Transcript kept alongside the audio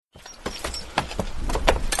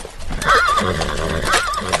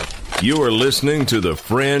You are listening to the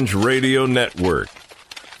Fringe Radio Network.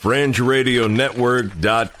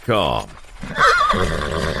 FringeRadioNetwork.com.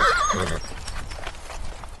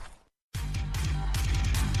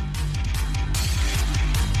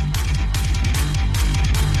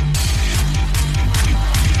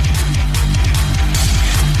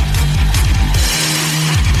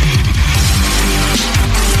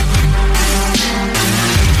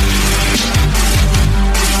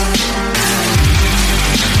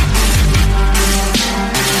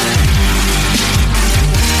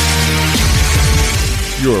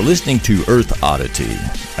 You're listening to Earth Oddity,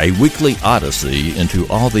 a weekly odyssey into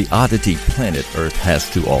all the oddity planet Earth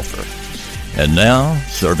has to offer. And now,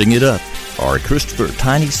 serving it up are Christopher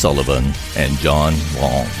Tiny Sullivan and John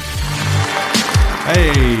Long.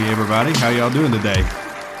 Hey, everybody. How y'all doing today?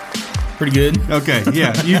 Pretty good. Okay,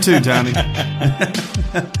 yeah, you too, Tiny. I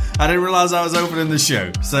didn't realize I was opening the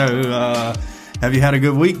show. So, have you had a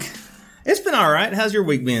good week? It's been all right. How's your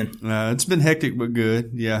week been? It's been hectic but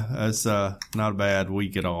good. Yeah, it's not a bad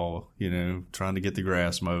week at all. You know, trying to get the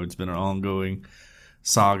grass mowed. It's been an ongoing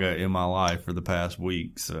saga in my life for the past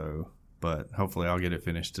week. So, but hopefully I'll get it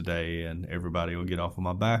finished today and everybody will get off of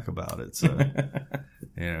my back about it. So,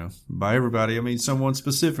 you know, by everybody, I mean someone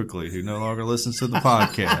specifically who no longer listens to the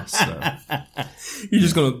podcast. So. You're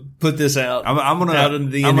just going to put this out. I'm going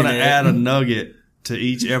to add a nugget to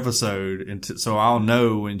each episode, and so I'll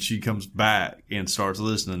know when she comes back and starts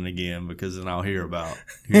listening again, because then I'll hear about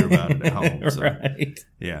it at home. So, right.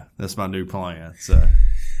 Yeah, that's my new plan. So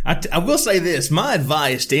I will say this: my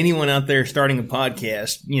advice to anyone out there starting a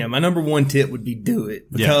podcast, you know, my number one tip would be do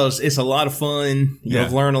it, because it's a lot of fun.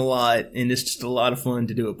 You'll learn a lot, and it's just a lot of fun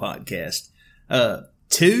to do a podcast.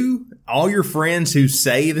 2, all your friends who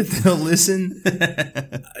say that they'll listen,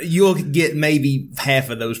 you'll get maybe half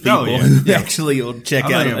of those people who actually will check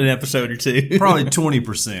out an episode or two. Probably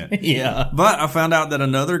 20%. Yeah. But I found out that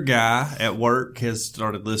another guy at work has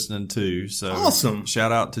started listening too. So awesome.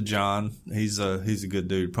 Shout out to John. He's a good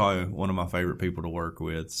dude. Probably one of my favorite people to work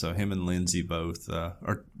with. So him and Lindsay both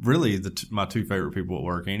are really my two favorite people at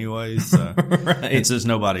work anyways. So right. And since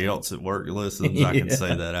nobody else at work listens, I can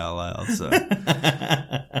say that out loud. So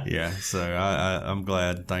yeah, so I'm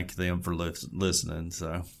glad. Thank them for listening.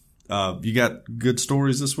 So, you got good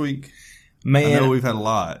stories this week? Man, I know we've had a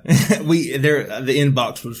lot. The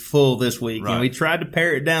inbox was full this week, right. And we tried to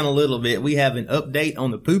pare it down a little bit. We have an update on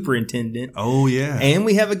the pooperintendent. Oh yeah, and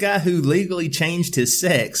we have a guy who legally changed his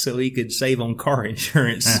sex so he could save on car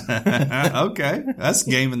insurance. Okay, that's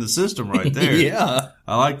gaming the system right there. Yeah,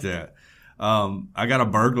 I like that. I got a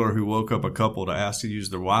burglar who woke up a couple to ask to use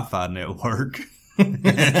their Wi-Fi network. He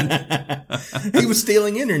was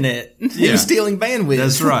stealing internet. He was stealing bandwidth.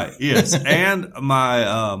 That's right. Yes. And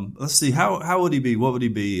my, let's see, how would he be? What would he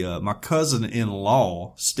be? My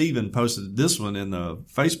cousin-in-law, Stephen, posted this one in the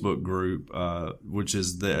Facebook group, which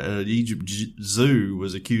is the Egypt Zoo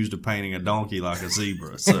was accused of painting a donkey like a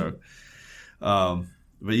zebra. So,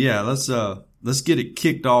 but yeah, let's get it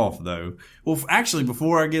kicked off though. Well, actually,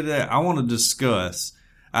 before I get to that, I want to discuss,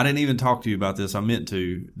 I didn't even talk to you about this. I meant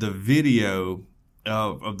to, the video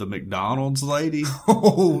of the McDonald's lady.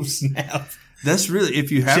 Oh, snap. That's really,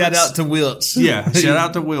 if you haven't. Shout out to Wiltz. Yeah, shout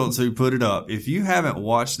out to Wiltz who put it up. If you haven't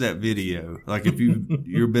watched that video, like if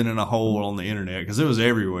you've been in a hole on the internet, because it was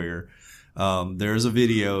everywhere, there's a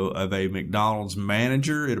video of a McDonald's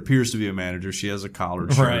manager. It appears to be a manager. She has a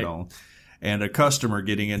collared shirt on. And a customer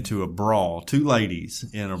getting into a brawl, 2 ladies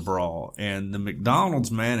in a brawl. And the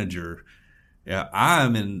McDonald's manager,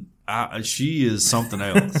 she is something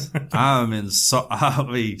else.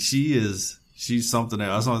 She's something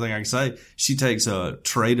else. That's the only thing I can say. She takes a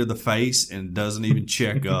tray to the face and doesn't even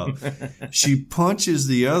check up. She punches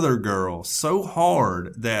the other girl so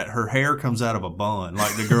hard that her hair comes out of a bun,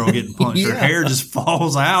 like the girl getting punched. Her hair just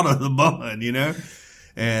falls out of the bun, you know?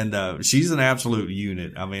 And she's an absolute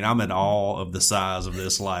unit. I mean, I'm in awe of the size of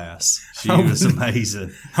this lass. She was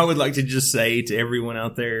amazing. I would like to just say to everyone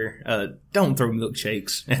out there, don't throw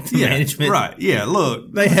milkshakes at the management. Right. Yeah,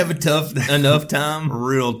 look. They have a tough enough time.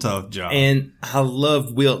 Real tough job. And I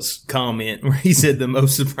loved Wilt's comment where he said the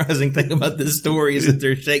most surprising thing about this story is that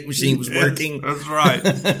their shake machine was working. That's right.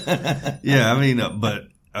 Yeah, I mean, but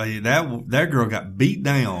that girl got beat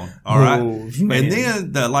down. All right. Man. And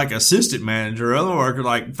then the assistant manager, other worker,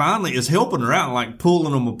 finally is helping her out,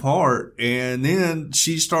 pulling them apart. And then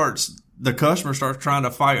the customer starts trying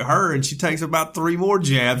to fight her, and she takes about 3 more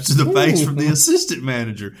jabs to the face from the assistant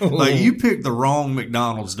manager. You picked the wrong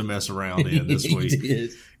McDonald's to mess around in this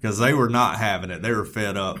week. because they were not having it. They were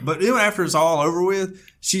fed up. But even after it's all over with,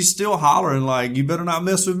 she's still hollering like, you better not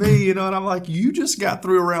mess with me, you know? And I'm like, you just got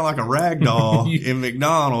threw around like a rag doll in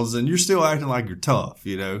McDonald's and you're still acting like you're tough,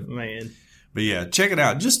 you know? Man. But yeah, check it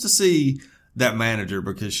out just to see that manager,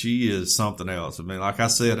 because she is something else. I mean, like I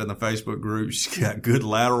said in the Facebook group, she's got good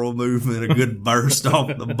lateral movement, a good burst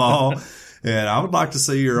off the ball. And I would like to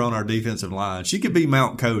see her on our defensive line. She could be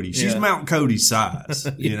Mount Cody. She's Mount Cody's size.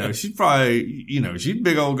 You know, she's probably, you know, she's a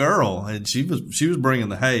big old girl, and she was bringing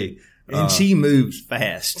the hay. And she moves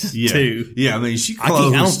fast, too. Yeah, I mean, she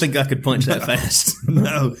closed. I don't think I could punch that fast.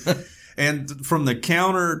 No. And from the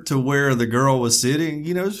counter to where the girl was sitting,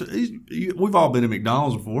 you know, we've all been at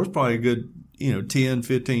McDonald's before. It's probably a good, 10,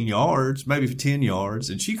 15 yards, maybe 10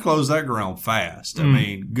 yards. And she closed that ground fast. I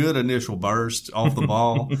mean, good initial burst off the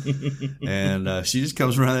ball. And she just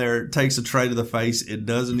comes around there, takes a tray to the face. It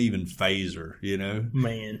doesn't even phase her, you know.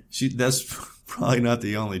 Man. That's probably not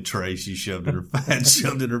the only tray she shoved in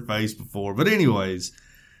her face before. But anyways,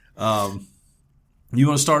 you want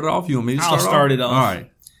to start it off? You want me to start I'll start it off. All right.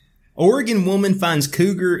 Oregon woman finds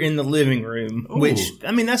cougar in the living room, Ooh. which,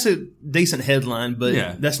 I mean, that's a decent headline,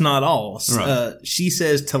 but that's not all. Right. She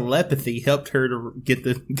says telepathy helped her to get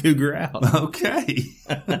the cougar out. Okay.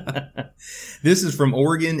 This is from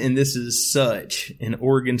Oregon, and this is such an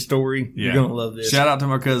Oregon story. Yeah. You're going to love this. Shout out to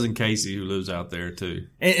my cousin Casey, who lives out there, too.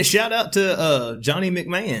 And shout out to Johnny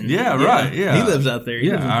McMahon. Yeah, right. Yeah. He lives out there. He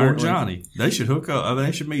lives in Iron Portland. Johnny. They should hook up. I mean,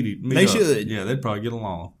 they should meet They up. should. Yeah, they'd probably get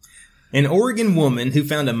along. An Oregon woman who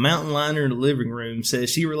found a mountain lion in the living room says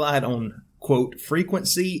she relied on, quote,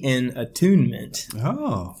 frequency and attunement,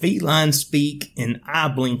 feline speak and eye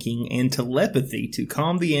blinking, and telepathy to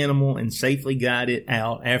calm the animal and safely guide it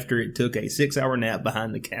out after it took a 6-hour nap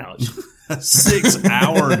behind the couch. A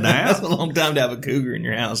 6-hour nap? That's a long time to have a cougar in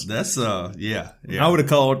your house. That's, yeah. I would have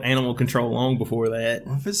called animal control long before that.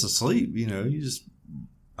 Well, if it's asleep, you just,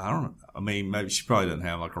 I don't know. I mean, maybe she probably doesn't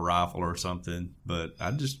have like a rifle or something, but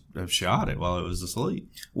I just have shot it while it was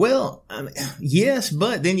asleep. Well, I mean, yes,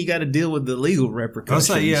 but then you got to deal with the legal repercussions.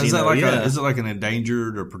 I'll say, is it like an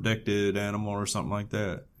endangered or protected animal or something like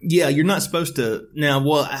that? Yeah, you're not supposed to. Now,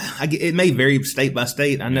 well, it may vary state by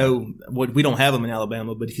state. I know we don't have them in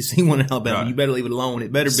Alabama, but if you see one in Alabama, you better leave it alone.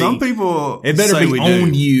 It better be. Some people it better be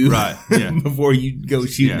on you, right? Yeah. Before you go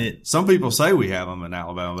shooting it. Some people say we have them in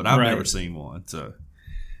Alabama, but I've never seen one. So.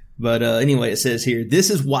 But anyway, it says here,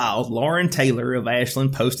 this is wild. Lauren Taylor of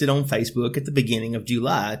Ashland posted on Facebook at the beginning of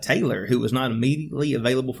July. Taylor, who was not immediately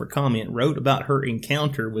available for comment, wrote about her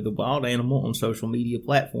encounter with a wild animal on social media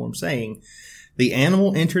platforms, saying, the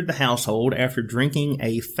animal entered the household after drinking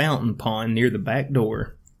a fountain pond near the back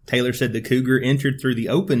door. Taylor said the cougar entered through the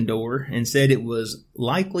open door and said it was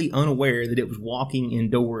likely unaware that it was walking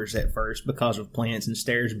indoors at first because of plants and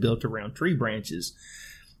stairs built around tree branches.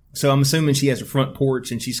 So I'm assuming she has a front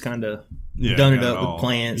porch and she's kind of done it up with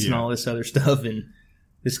plants and all this other stuff. And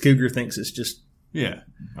this cougar thinks it's just,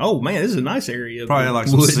 oh man, this is a nice area. Probably like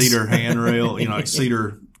some cedar handrail, like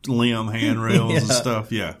cedar limb handrails and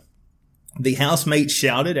stuff. Yeah. The housemates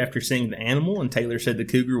shouted after seeing the animal, and Taylor said the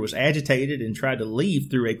cougar was agitated and tried to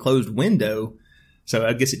leave through a closed window. So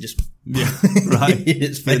I guess it just hit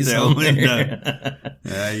its face on there.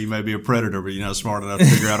 You may be a predator, but you're not smart enough to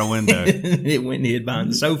figure out a window. It went and hid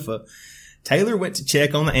behind the sofa. Taylor went to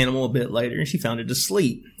check on the animal a bit later, and she found it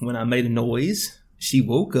asleep. When I made a noise, she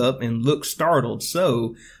woke up and looked startled.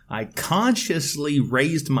 So I consciously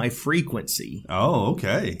raised my frequency. Oh,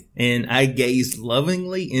 okay. And I gazed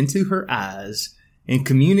lovingly into her eyes and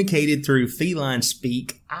communicated through feline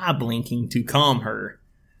speak, eye blinking to calm her.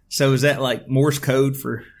 So is that like Morse code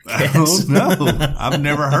for cats? No, I've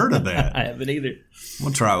never heard of that. I haven't either. I'm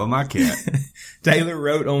going to try it with my cat. Taylor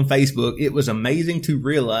wrote on Facebook, it was amazing to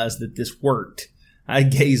realize that this worked. I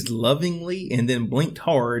gazed lovingly and then blinked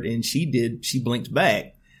hard, and she blinked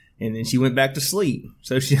back. And then she went back to sleep.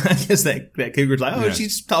 So I guess that cougar's like,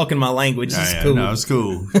 she's talking my language. It's cool. No, it's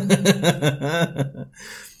cool.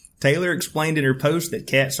 Taylor explained in her post that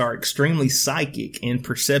cats are extremely psychic and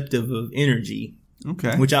perceptive of energy.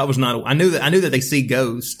 Okay. Which I was not. I knew that they see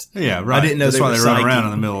ghosts. Yeah, right. I didn't know that's why they psychic. run around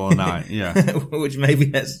in the middle of the night. Yeah. Which maybe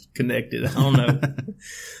that's connected. I don't know.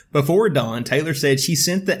 Before dawn, Taylor said she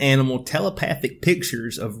sent the animal telepathic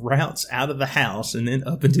pictures of routes out of the house and then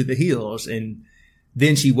up into the hills, and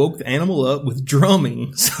then she woke the animal up with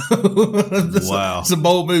drumming. Wow. It's a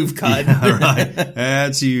bold move, Cotton. Yeah, right.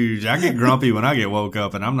 That's huge. I get grumpy when I get woke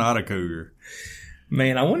up, and I'm not a cougar.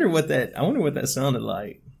 Man, I wonder what that sounded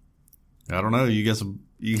like. I don't know. You got some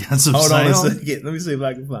Hold sound? on a second. Let me see if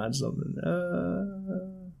I can find something.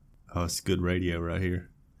 Oh, it's good radio right here.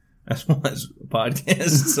 That's why it's a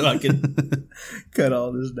podcast, so I can cut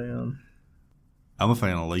all this down. I'm a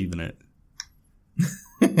fan of leaving it.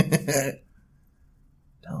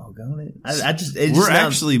 Doggone it. We're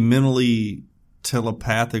actually mentally,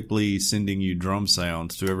 telepathically sending you drum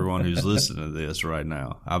sounds to everyone who's listening to this right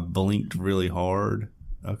now. I've blinked really hard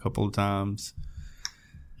a couple of times.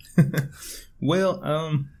 Well,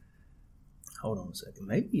 hold on a second.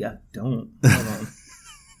 Maybe I don't. Hold on.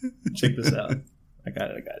 Check this out. I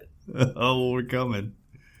got it. Oh, we're coming.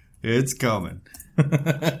 It's coming.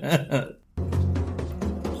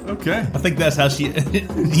 Okay. I think that's how she. Do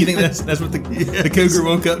you think that's what the cougar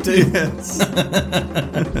woke up to? Yes.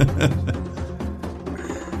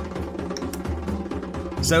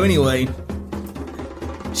 So anyway,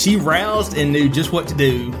 she roused and knew just what to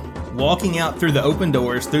do. Walking out through the open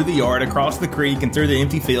doors, through the yard, across the creek, and through the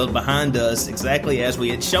empty field behind us, exactly as we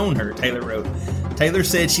had shown her, Taylor wrote. Taylor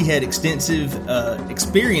said she had extensive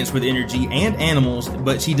experience with energy and animals,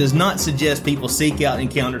 but she does not suggest people seek out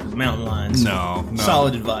encounters with mountain lions. No.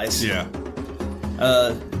 Solid advice. Yeah.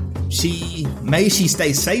 She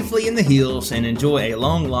stay safely in the hills and enjoy a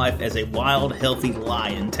long life as a wild, healthy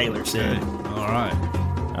lion, Taylor said. Okay. All right.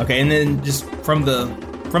 Okay, and then just from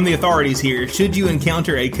the authorities here, should you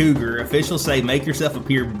encounter a cougar, officials say make yourself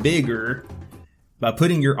appear bigger by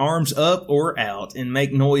putting your arms up or out and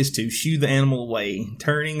make noise to shoo the animal away.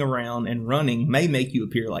 Turning around and running may make you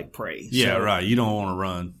appear like prey. Yeah, right. You don't want to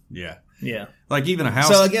run. Yeah. Yeah. Like even a house.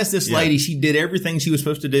 So I guess this lady, she did everything she was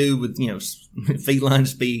supposed to do with, feline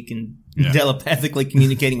speak and telepathically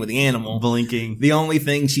communicating with the animal. Blinking. The only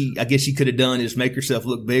thing I guess she could have done is make herself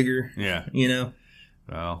look bigger. Yeah.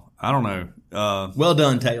 Well, I don't know. Well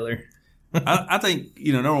done, Taylor. I think,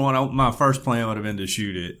 number one, my first plan would have been to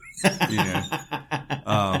shoot it.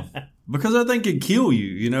 Because I think it'd kill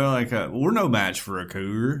you. We're no match for a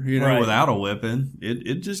cougar. Right. Without a weapon,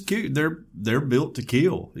 it just they're built to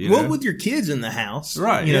kill. Well, with your kids in the house,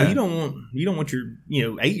 right? You don't want your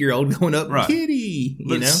 8-year-old going up, right. Kitty.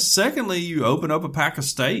 But secondly, you open up a pack of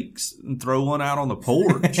steaks and throw one out on the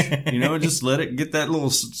porch. And just let it get that little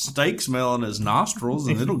steak smell in its nostrils,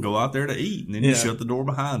 and it'll go out there to eat. And then you shut the door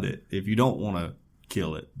behind it if you don't want to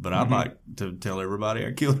kill it. But I'd like to tell everybody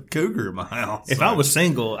I killed a cougar in my house. If I was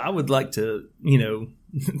single, I would like to,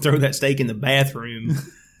 throw that steak in the bathroom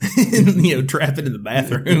and, trap it in the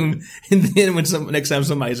bathroom. And then next time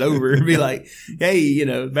somebody's over, be like, hey,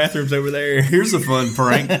 bathroom's over there. Here's a fun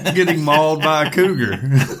prank, getting mauled by a cougar.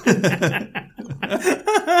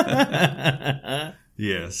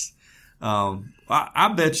 Yes.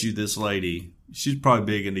 I bet you this lady, she's probably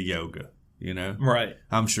big into yoga. Right.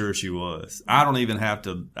 I'm sure she was. I don't even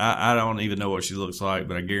know what she looks like,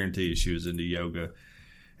 but I guarantee you she was into yoga.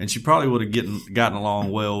 And she probably would have gotten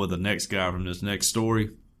along well with the next guy from this next story,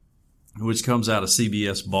 which comes out of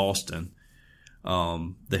CBS Boston.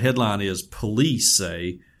 The headline is, Police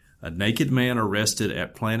Say a Naked Man Arrested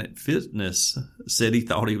at Planet Fitness Said He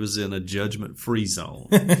Thought He Was in a Judgment-Free Zone.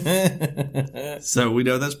 So we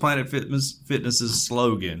know that's Planet Fitness's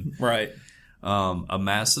slogan. Right. A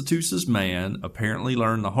Massachusetts man apparently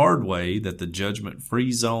learned the hard way that the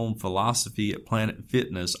judgment-free zone philosophy at Planet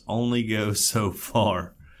Fitness only goes so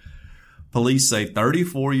far. Police say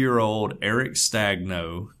 34-year-old Eric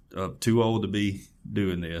Stagno, too old to be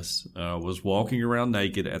doing this, was walking around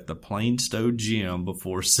naked at the Plainstow gym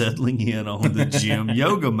before settling in on the gym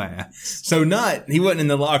yoga mat. So he wasn't in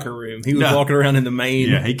the locker room. He was walking around in the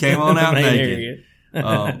main. Yeah, he came on out naked. Area.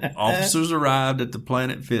 Officers arrived at the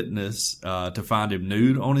Planet Fitness to find him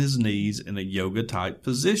nude on his knees in a yoga-type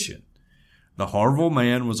position. The Harville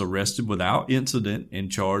man was arrested without incident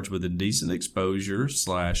and charged with indecent exposure /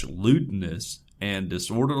 lewdness and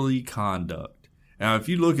disorderly conduct. Now, if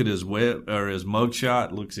you look at his his mugshot,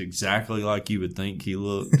 it looks exactly like you would think he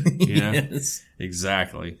looked. Yes.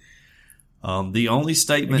 Exactly. The only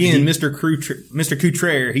statement again, Mr.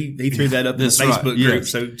 Coutrere, he threw that up in the Facebook group. Yes.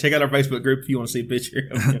 So check out our Facebook group if you want to see a picture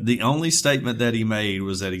of him. The only statement that he made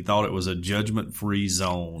was that he thought it was a judgment-free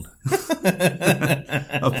zone.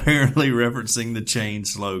 Apparently referencing the chain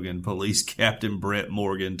slogan, Police Captain Brett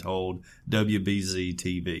Morgan told WBZ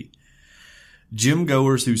TV. Gym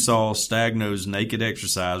goers who saw Stagno's naked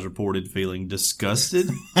exercise reported feeling disgusted,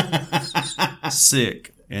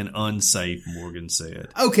 sick, and unsafe, Morgan said.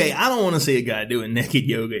 Okay, I don't want to see a guy doing naked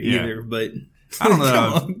yoga either, but I don't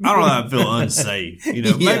know. I'd feel unsafe. You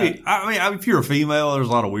know, maybe. I mean, if you're a female, there's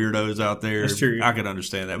a lot of weirdos out there. That's true. I could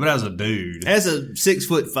understand that. But as a dude, as a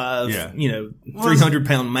 6'5",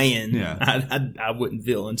 300-pound man, I wouldn't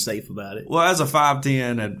feel unsafe about it. Well, as a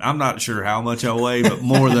 5'10", and I'm not sure how much I weigh, but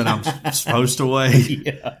more than I'm supposed to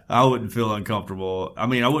weigh, I wouldn't feel uncomfortable. I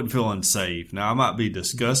mean, I wouldn't feel unsafe. Now, I might be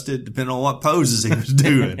disgusted depending on what poses he was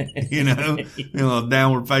doing. You know, a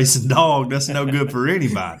downward facing dog, that's no good for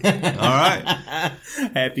anybody. All right.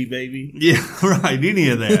 Happy baby. Yeah, right. Any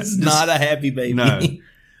of that. It's not a happy baby. No.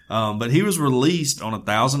 But he was released on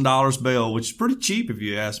 $1,000 bail, which is pretty cheap if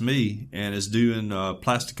you ask me, and is due in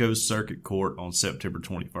Plastico Circuit Court on September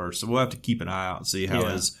 21st. So we'll have to keep an eye out and see how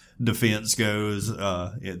his defense goes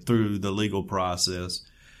through the legal process.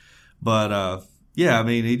 But I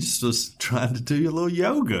mean, he just was trying to do a little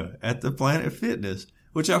yoga at the Planet Fitness,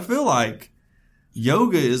 which I feel like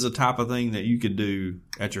yoga is a type of thing that you could do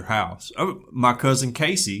at your house. My cousin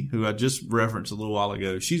Casey, who I just referenced a little while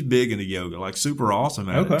ago, she's big into yoga, like super awesome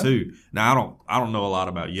at it too. Now I don't know a lot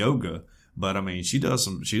about yoga, but I mean, she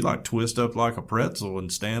like twist up like a pretzel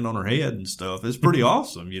and stand on her head and stuff. It's pretty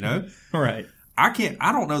awesome, you know? Right. I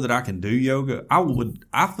don't know that I can do yoga.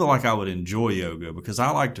 I feel like I would enjoy yoga because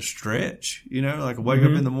I like to stretch, you know, like wake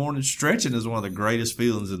up in the morning. Stretching is one of the greatest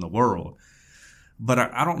feelings in the world. But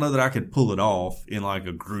I don't know that I could pull it off in like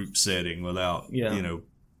a group setting without, you know,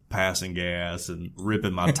 passing gas and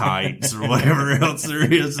ripping my tights or whatever else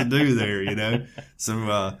there is to do there, you know.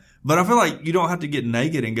 So, but I feel like you don't have to get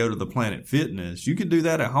naked and go to the Planet Fitness. You can do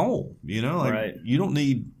that at home, you know. Like you don't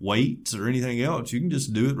need weights or anything else. You can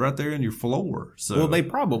just do it right there in your floor. So, well, they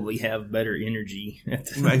probably have better energy at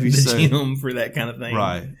the gym for that kind of thing,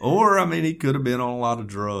 right? Or I mean, he could have been on a lot of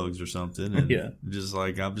drugs or something, and just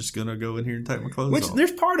like I'm just gonna go in here and take my clothes off.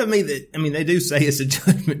 There's part of me that they do say it's a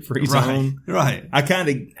judgment-free zone, right? I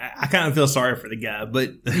kind of feel sorry for the guy,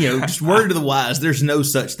 but you know, just word to the wise, there's no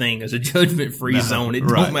such thing as a judgment-free zone. It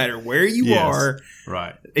don't matter where you are.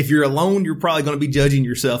 Right. If you're alone, you're probably going to be judging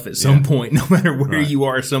yourself at some point. No matter where you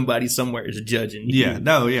are, somebody somewhere is judging you. Yeah.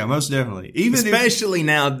 No, yeah, most definitely. Especially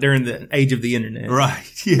now during the age of the internet.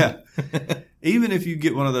 Right. Yeah. Even if you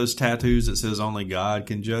get one of those tattoos that says only God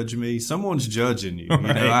can judge me, someone's judging you. You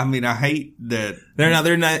know, I mean, I hate that.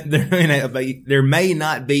 There may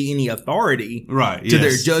not be any authority to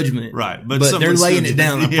their judgment. Right. But they're laying it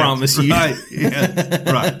down, I promise you. Right.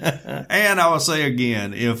 Yeah. Right. And I will say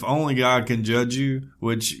again, if only God can judge you,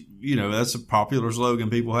 which, you know, that's a popular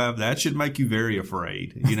slogan people have, that should make you very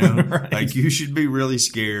afraid, you know? Like you should be really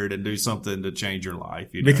scared and do something to change your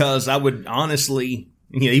life. You know? Because I would honestly,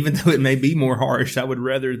 you know, even though it may be more harsh, I would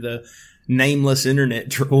rather the nameless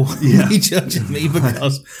internet troll be judging me,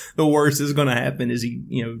 because the worst is going to happen is he,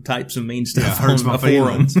 you know, types some mean stuff on my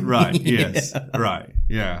forums. Right. Yes. Right.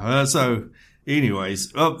 Yeah. So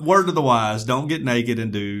anyways, word to the wise, don't get naked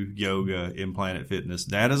and do yoga in Planet Fitness.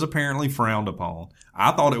 That is apparently frowned upon.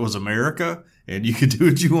 I thought it was America and you could do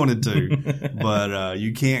what you wanted to, but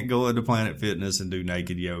you can't go into Planet Fitness and do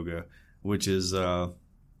naked yoga, which is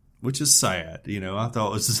sad. You know, I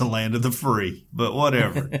thought this is the land of the free, but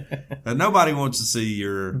whatever. Nobody wants to see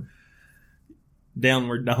your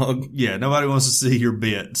downward dog. Yeah, nobody wants to see your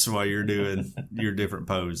bits while you're doing your different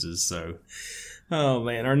poses. So, oh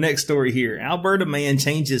man, our next story here: Alberta man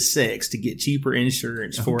changes sex to get cheaper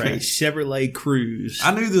insurance for a Chevrolet Cruze.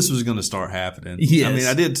 I knew this was going to start happening. Yes. I mean,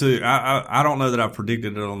 I did too. I don't know that I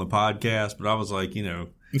predicted it on the podcast, but I was like, you know,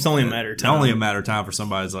 it's only a matter of time. Only a matter of time for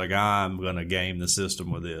somebody's like, I'm going to game the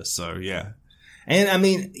system with this. So, yeah. And I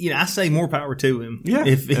mean, you know, I say more power to him. Yeah.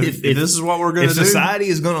 If this is what we're going to do. If society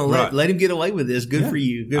is going to let him get away with this, good for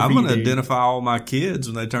you. I'm going to identify all my kids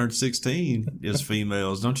when they turn 16 as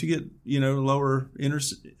females. Don't you get, you know, lower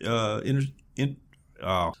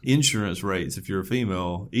insurance rates if you're a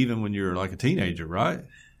female, even when you're like a teenager, right?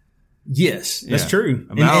 Yes, that's true.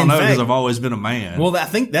 I mean, I don't know because I've always been a man. Well, I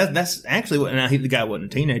think that's actually what, and the guy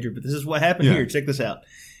wasn't a teenager, but this is what happened here. Check this out.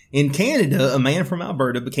 In Canada, a man from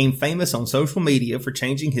Alberta became famous on social media for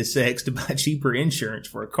changing his sex to buy cheaper insurance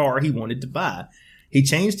for a car he wanted to buy. He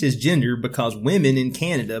changed his gender because women in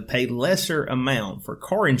Canada pay lesser amount for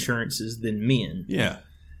car insurances than men. Yeah.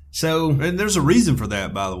 So, and there's a reason for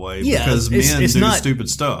that, by the way, because men do stupid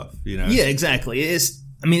stuff, you know? Yeah, exactly. It's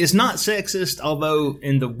not sexist, although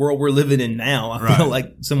in the world we're living in now, I feel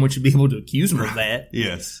like someone should be able to accuse him of that.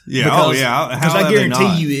 Yes. Yeah. Because I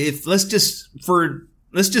guarantee you, if let's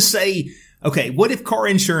just say, okay, what if car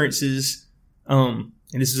insurances, and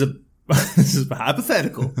this is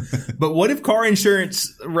hypothetical, but what if car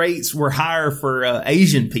insurance rates were higher for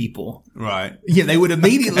Asian people? Right. Yeah, they would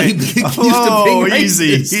immediately be accused of being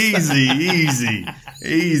racist. Easy.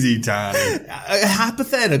 Easy, Tiny.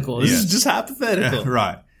 Hypothetical. This is just hypothetical.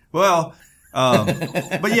 Right. Well,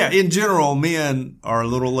 but yeah, in general, men are a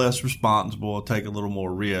little less responsible, take a little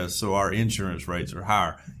more risk, so our insurance rates are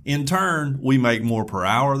higher. In turn, we make more per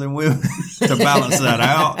hour than women to balance that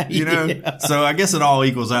out, you know? Yeah. So I guess it all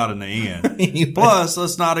equals out in the end. Plus,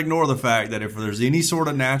 let's not ignore the fact that if there's any sort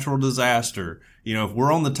of natural disaster, you know, if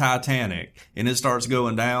we're on the Titanic and it starts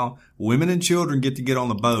going down, women and children get to get on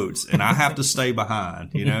the boats and I have to stay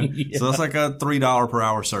behind, you know? Yeah. So that's like a $3 per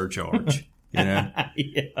hour surcharge, you know?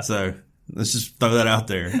 Yeah. So let's just throw that out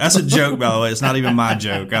there. That's a joke, by the way. It's not even my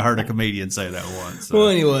joke. I heard a comedian say that once. So. Well,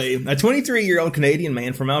 anyway, a 23-year-old Canadian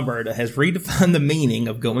man from Alberta has redefined the meaning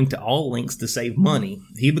of going to all lengths to save money.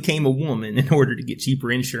 He became a woman in order to get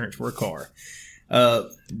cheaper insurance for a car.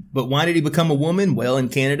 But why did he become a woman? Well, in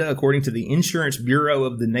Canada, according to the Insurance Bureau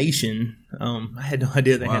of the nation, I had no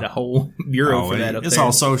idea they had a whole bureau for that up there. It's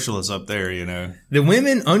all socialists up there, you know. The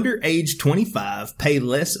women under age 25 pay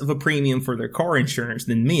less of a premium for their car insurance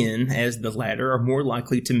than men, as the latter are more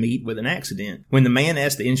likely to meet with an accident. When the man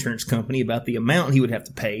asked the insurance company about the amount he would have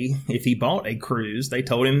to pay if he bought a cruise, they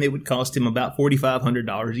told him it would cost him about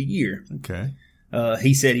 $4,500 a year. Okay.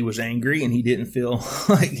 He said he was angry and he didn't feel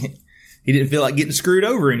like getting screwed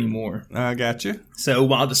over anymore. I got you. So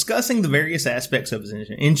while discussing the various aspects of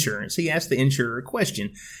his insurance, he asked the insurer a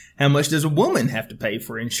question. How much does a woman have to pay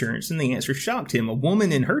for insurance? And the answer shocked him. A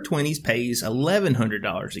woman in her 20s pays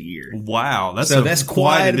 $1,100 a year. Wow. That's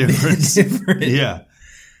quite a difference. Different. Yeah.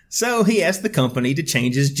 So he asked the company to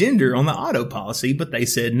change his gender on the auto policy, but they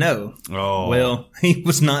said no. Oh. Well, he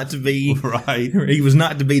was not to be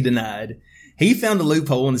denied. He found a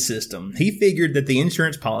loophole in the system. He figured that the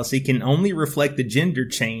insurance policy can only reflect the gender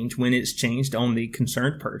change when it's changed on the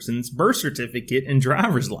concerned person's birth certificate and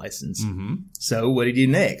driver's license. Mm-hmm. So what did he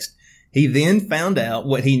do next? He then found out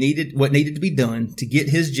what needed to be done to get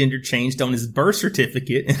his gender changed on his birth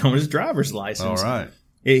certificate and on his driver's license. All right.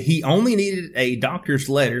 He only needed a doctor's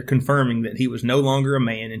letter confirming that he was no longer a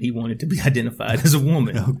man and he wanted to be identified as a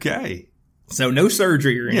woman. Okay. So no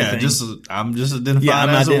surgery or anything. Yeah, I'm just identifying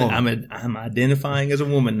as a woman. I'm identifying as a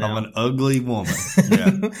woman now. I'm an ugly woman.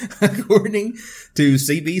 Yeah. According to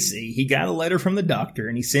CBC, he got a letter from the doctor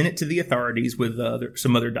and he sent it to the authorities with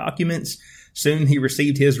some other documents. Soon he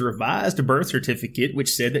received his revised birth certificate,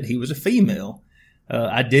 which said that he was a female.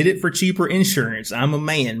 I did it for cheaper insurance. I'm a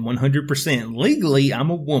man, 100%. Legally, I'm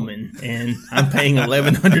a woman, and I'm paying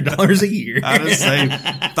 $1,100 a year. I just saved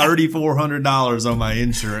 $3,400 on my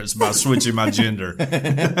insurance by switching my gender.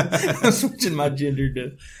 Switching my gender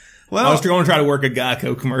to... Well, I was going to try to work a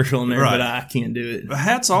Geico commercial in there, right. But I can't do it. But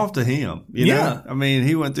hats off to him. You know? I mean,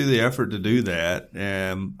 he went through the effort to do that.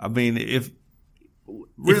 And I mean, if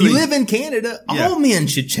you live in Canada, all men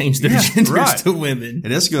should change their genders to women.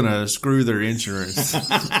 And it's going to screw their insurance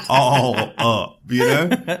all up, you know?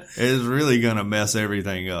 It's really going to mess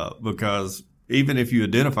everything up because even if you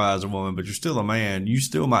identify as a woman, but you're still a man, you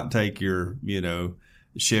still might take your, you know,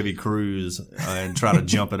 Chevy Cruze and try to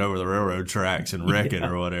jump it over the railroad tracks and wreck it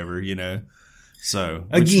or whatever, you know? So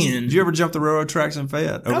again, did you ever jump the railroad tracks in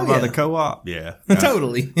Fayette over by the co-op? Yeah,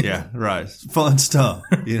 totally. Yeah, right. Fun stuff.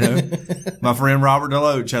 You know, my friend Robert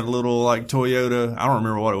Deloach had a little like Toyota. I don't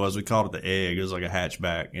remember what it was. We called it the Egg. It was like a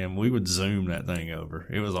hatchback, and we would zoom that thing over.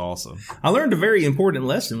 It was awesome. I learned a very important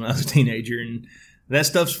lesson when I was a teenager, and that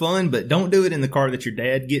stuff's fun, but don't do it in the car that your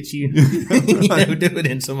dad gets you. You know, do it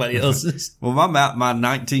in somebody else's. Well, my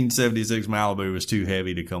 1976 Malibu was too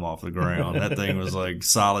heavy to come off the ground. That thing was like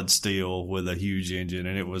solid steel with a huge engine,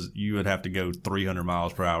 and you would have to go 300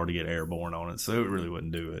 miles per hour to get airborne on it. So it really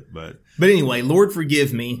wouldn't do it. But anyway, Lord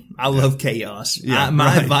forgive me. I love chaos. Yeah,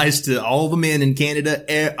 my advice to all the men in Canada,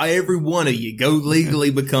 every one of you, go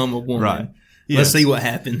legally become a woman. Right. Yeah. Let's see what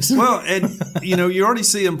happens. Well, and you know, you're already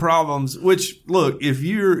seeing problems, which look, if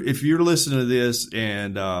you're listening to this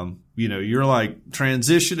and, you know, you're like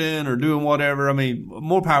transitioning or doing whatever, I mean,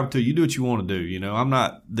 more power to you. You do what you want to do. You know, I'm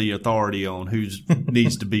not the authority on who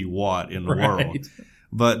needs to be what in the world,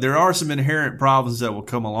 but there are some inherent problems that will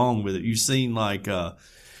come along with it. You've seen like,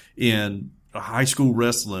 in high school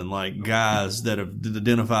wrestling, like guys that have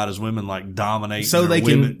identified as women, like dominating. So they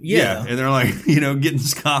women. can, yeah. And they're like, you know, getting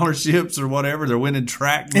scholarships or whatever. They're winning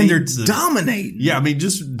track and meets. They're dominating. Yeah, I mean,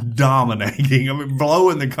 just dominating. I mean,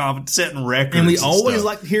 blowing the setting records. And we always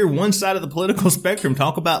like to hear one side of the political spectrum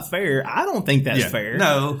talk about fair. I don't think that's fair.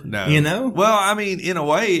 No. You know? Well, I mean, in a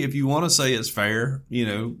way, if you want to say it's fair, you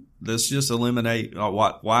know, let's just eliminate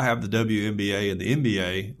why have the WNBA and the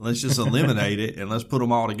NBA? Let's just eliminate it and let's put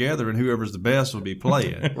them all together, and whoever's the best will be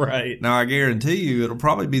playing. Right. Now, I guarantee you it'll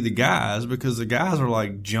probably be the guys, because the guys are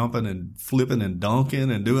like jumping and flipping and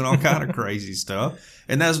dunking and doing all kind of crazy stuff.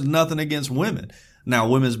 And that's nothing against women. Now,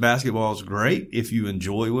 women's basketball is great if you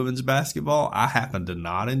enjoy women's basketball. I happen to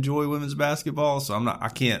not enjoy women's basketball, so I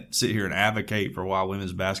can't sit here and advocate for why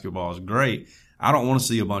women's basketball is great. I don't want to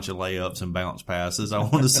see a bunch of layups and bounce passes. I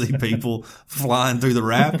want to see people flying through the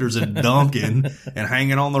rafters and dunking and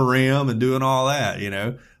hanging on the rim and doing all that, you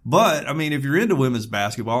know. But, I mean, if you're into women's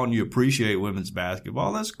basketball and you appreciate women's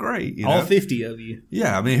basketball, that's great. You know? All 50 of you.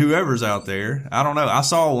 Yeah, I mean, whoever's out there. I don't know. I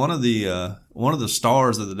saw one of the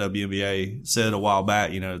stars of the WNBA said a while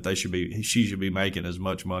back, you know, that she should be making as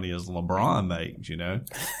much money as LeBron makes, you know.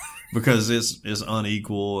 Because it's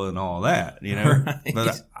unequal and all that, you know. Right.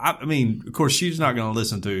 But I mean, of course, she's not going to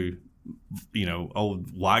listen to, you know,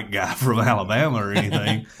 old white guy from Alabama or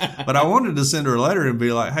anything. But I wanted to send her a letter and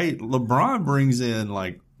be like, hey, LeBron brings in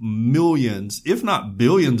like millions, if not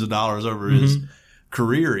billions of dollars over his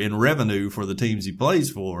career in revenue for the teams he plays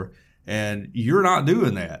for. And you're not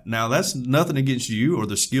doing that. Now, that's nothing against you or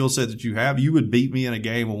the skill set that you have. You would beat me in a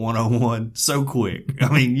game of one-on-one so quick.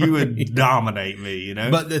 I mean, you would dominate me, you know?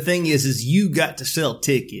 But the thing is you got to sell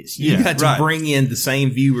tickets. You got to bring in the same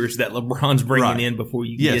viewers that LeBron's bringing in before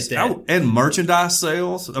you get that. And merchandise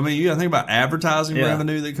sales. I mean, you got to think about advertising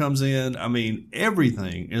revenue that comes in. I mean,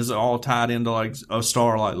 everything is all tied into like a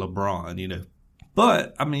star like LeBron, you know?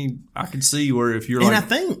 But, I mean, I can see where if you're and I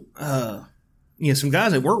think, you know, some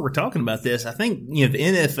guys at work were talking about this. I think, you know, the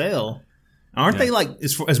NFL, aren't they like,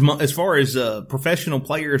 as far as professional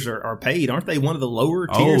players are paid, aren't they one of the lower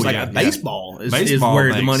tiers? Baseball is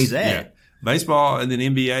where the money's at. Yeah. Baseball and then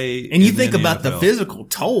NBA. And you think about the physical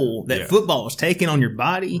toll that football is taking on your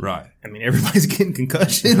body. Right. I mean, everybody's getting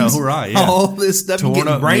concussions. Oh, right. Yeah. All this stuff. You're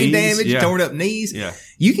getting brain damage, torn up knees. Yeah.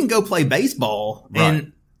 You can go play baseball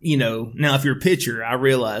and, you know, now if you're a pitcher, I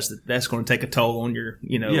realize that that's going to take a toll on your,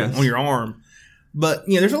 you know, on your arm. But,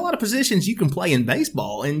 you know, there's a lot of positions you can play in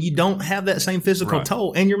baseball and you don't have that same physical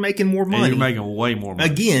toll and you're making more money. And you're making way more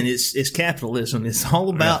money. Again, it's capitalism. It's all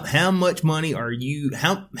about how much money are you,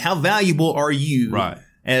 how valuable are you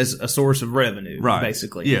as a source of revenue,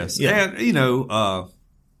 basically. Yes. Yeah. And, you know,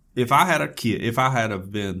 if I had a kid, if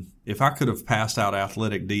I could have passed out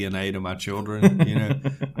athletic DNA to my children, you know,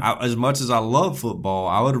 as much as I love football,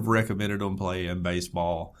 I would have recommended them play in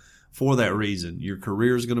baseball. For that reason, your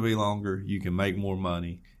career is going to be longer. You can make more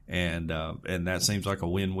money, and that seems like a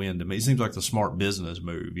win-win to me. It seems like the smart business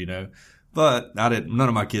move, you know. But none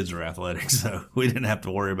of my kids are athletic, so we didn't have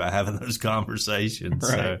to worry about having those conversations.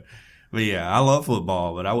 Right. So, but yeah, I love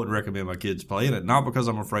football, but I wouldn't recommend my kids playing it. Not because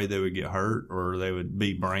I'm afraid they would get hurt or they would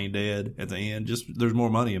be brain dead at the end. Just there's more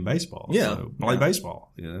money in baseball. Yeah, so play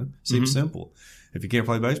baseball. You know, seems simple. If you can't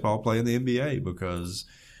play baseball, play in the NBA because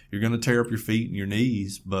you're going to tear up your feet and your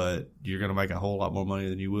knees, but you're going to make a whole lot more money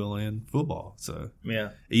than you will in football. So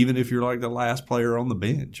even if you're like the last player on the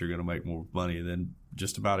bench, you're going to make more money than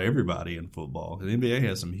just about everybody in football. The NBA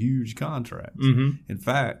has some huge contracts. In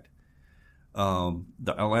fact,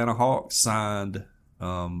 the Atlanta Hawks signed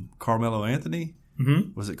Carmelo Anthony.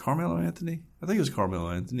 Was it Carmelo Anthony? I think it was Carmelo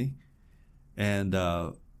Anthony. And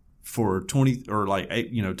for 20 or like 8,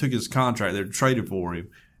 you know, took his contract. They traded for him.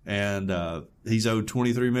 And he's owed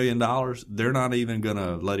 $23 million. They're not even going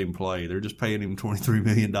to let him play. They're just paying him $23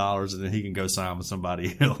 million, and then he can go sign with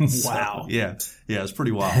somebody else. Wow. So, yeah, it's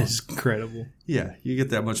pretty wild. That's incredible. Yeah, you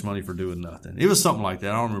get that much money for doing nothing. It was something like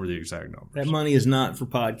that. I don't remember the exact numbers. That money is not for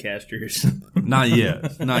podcasters. Not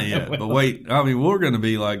yet. But wait, I mean, we're going to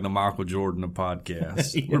be like the Michael Jordan of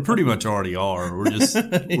podcasts. We pretty much already are.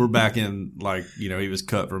 We're back in, like, you know, he was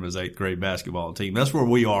cut from his 8th grade basketball team. That's where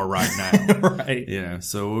we are right now. Right. Yeah,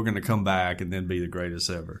 so we're going to come back and then be the greatest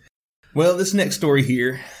ever. Well, this next story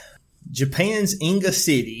here. Japan's Inga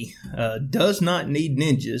City does not need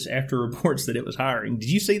ninjas after reports that it was hiring. Did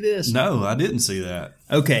you see this? No, I didn't see that.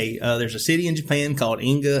 Okay, there's a city in Japan called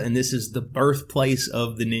Inga, and this is the birthplace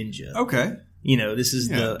of the ninja. Okay. You know, this is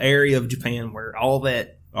the area of Japan where all the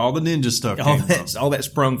ninja stuff all that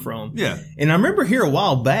sprung from. Yeah. And I remember here a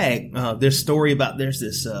while back, this story about there's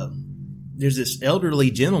this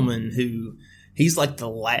elderly gentleman who he's like the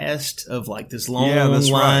last of like this long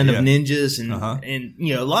line of ninjas. And, and,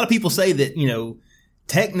 you know, a lot of people say that, you know,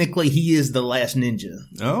 technically he is the last ninja.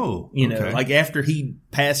 Oh, you know, like after he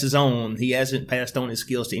passes on, he hasn't passed on his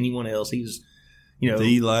skills to anyone else. He's, you know,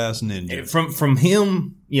 the last ninja. From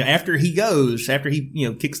him, you know, after he, you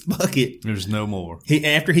know, kicks the bucket. There's no more.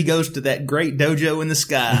 After he goes to that great dojo in the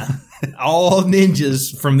sky, all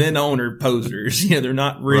ninjas from then on are posers. They're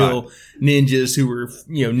not real ninjas who were,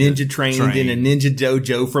 ninja trained in a ninja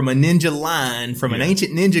dojo from a ninja line, from an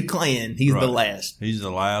ancient ninja clan. He's the last. He's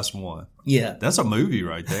the last one. Yeah. That's a movie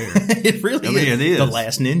right there. It really is. It is. The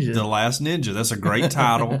Last Ninja. The Last Ninja. That's a great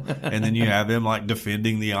title. And then you have him like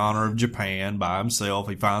defending the honor of Japan by himself.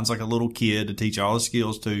 He finds like a little kid to teach all the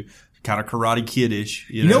skills to. Kind of Karate Kiddish.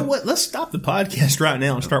 You know what? Let's stop the podcast right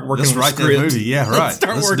now and start working on the script. Let's write that movie. Yeah, right. Let's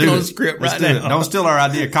start working on the script right now. Don't steal our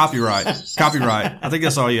idea. Copyright. I think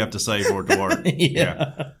that's all you have to say for it to work.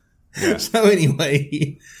 Yeah. So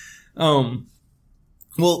anyway,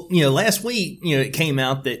 last week, it came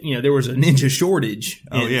out that, there was a ninja shortage.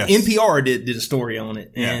 Oh, yes. NPR did a story on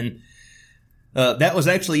it. Yeah. And that was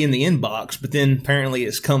actually in the inbox, but then apparently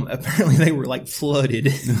they were like flooded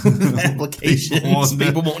with applications.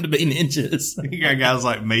 People wanting to be ninjas. You got guys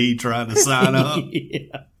like me trying to sign up.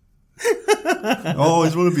 Yeah. I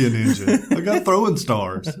always want to be a ninja. I got throwing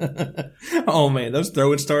stars. Oh man, those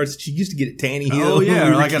throwing stars that you used to get at Tanny Hill. Oh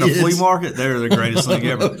yeah, like at a flea market. They're the greatest thing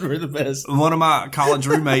ever. Those were the best. One of my college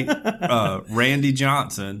roommate, Randy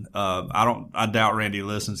Johnson. I doubt Randy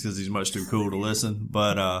listens because he's much too cool to listen.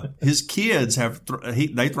 But his kids have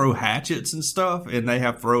they throw hatchets and stuff, and they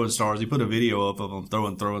have throwing stars. He put a video up of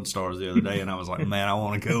them throwing stars the other day, and I was like, man, I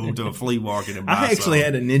want to go to a flea market and buy. I actually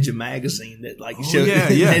had a ninja magazine that showed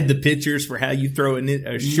had the pictures for how you throw a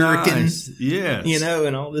shuriken. Nice. Yes.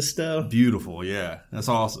 And all this stuff. Beautiful. Yeah. That's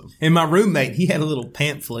awesome. And my roommate, he had a little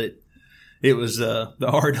pamphlet. It was the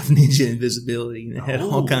art of ninja invisibility. And it had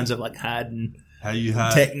all kinds of hiding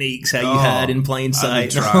techniques, how you hide in plain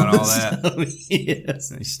sight. Trying all that.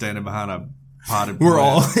 Yes. He's standing behind a potted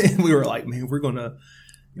we were like, man, we're gonna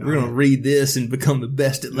read this and become the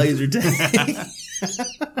best at laser tag.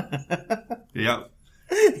 Yep.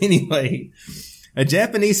 Anyway, a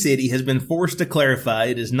Japanese city has been forced to clarify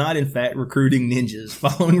it is not in fact recruiting ninjas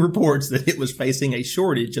following reports that it was facing a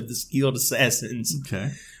shortage of the skilled assassins.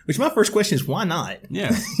 Okay. Which my first question is, why not?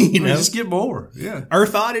 Yeah. Just get more. Yeah.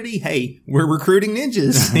 Earth Oddity, hey, we're recruiting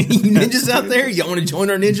ninjas. You ninjas out there, y'all want to join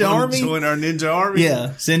our ninja army? Join our ninja army?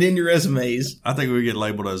 Yeah. Send in your resumes. I think we get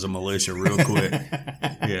labeled as a militia real quick.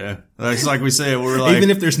 Yeah. It's like we said, we're like. Even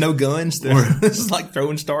if there's no guns, this is like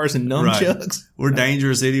throwing stars and nunchucks. Right. We're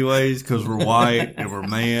dangerous anyways because we're white and we're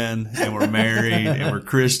men and we're married and we're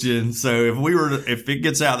Christian. So if it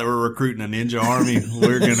gets out that we're recruiting a ninja army,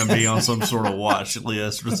 we're going to be on some sort of watch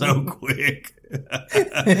list so quick.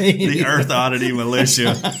 The Earth Oddity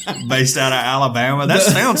Militia based out of Alabama. That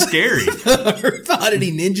sounds scary. Earth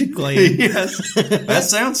Oddity Ninja Clan. Yes. That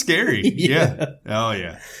sounds scary. Yeah. Oh,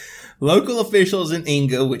 yeah. Local officials in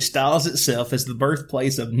Inga, which styles itself as the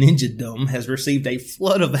birthplace of ninjadom, has received a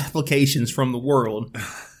flood of applications from the world.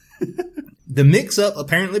 The mix-up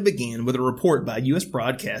apparently began with a report by a U.S.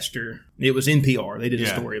 broadcaster. It was NPR. They did a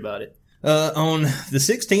story about it. On the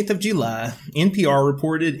 16th of July, NPR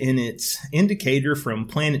reported in its Indicator from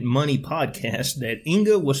Planet Money podcast that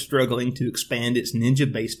Inga was struggling to expand its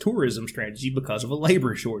ninja-based tourism strategy because of a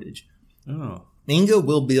labor shortage. Oh. Inga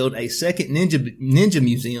will build a second ninja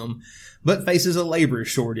museum, but faces a labor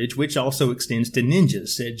shortage, which also extends to ninjas,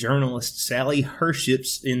 said journalist Sally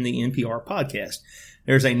Herships in the NPR podcast.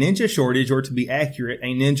 There's a ninja shortage, or to be accurate,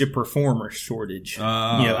 a ninja performer shortage.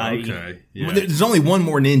 Okay. Yeah. There's only one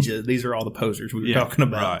more ninja. These are all the posers we were talking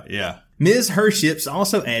about. Right, yeah. Ms. Herships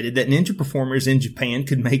also added that ninja performers in Japan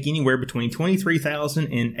could make anywhere between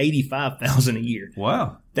 $23,000 and $85,000 a year.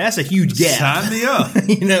 Wow. That's a huge gap. Sign me up.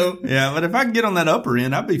 Yeah, but if I can get on that upper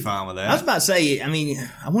end, I'd be fine with that. I was about to say,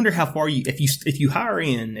 I wonder how far if you hire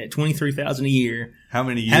in at $23,000 a year, how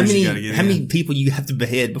many years you got to get in? How many people you have to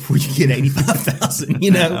behead before you get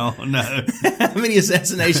 $85,000? No. How many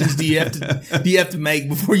assassinations do you have to make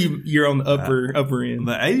before you're on the upper end?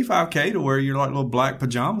 The $85K to wear your little black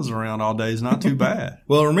pajamas around all day is not too bad.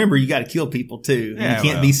 Well, remember, you got to kill people too. Yeah, you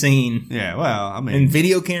can't be seen. Yeah, well, and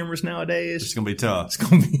video cameras nowadays, it's gonna be tough.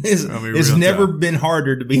 It's never been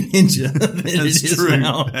harder to be a ninja than it is true.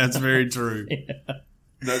 now. That's very true. Yeah.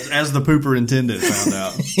 As the pooper intendant found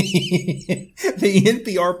out. The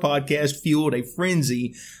NPR podcast fueled a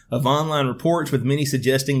frenzy of online reports, with many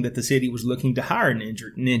suggesting that the city was looking to hire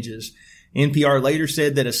ninjas. NPR later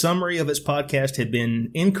said that a summary of its podcast had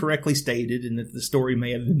been incorrectly stated and that the story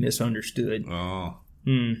may have been misunderstood. Oh.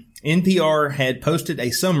 NPR had posted a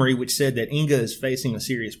summary which said that Inga is facing a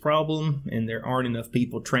serious problem and there aren't enough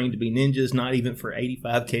people trained to be ninjas, not even for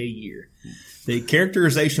 $85K a year. The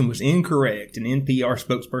characterization was incorrect. An NPR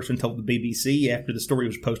spokesperson told the BBC after the story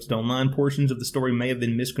was posted online, portions of the story may have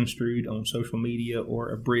been misconstrued on social media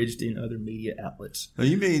or abridged in other media outlets. Oh,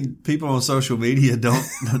 you mean people on social media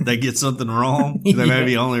they get something wrong? They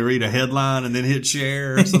maybe only read a headline and then hit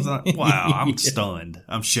share or something? Wow, I'm stunned.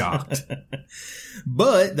 I'm shocked.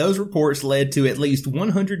 But those reports led to at least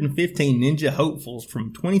 115 ninja hopefuls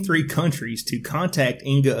from 23 countries to contact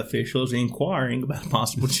Inga officials inquiring about a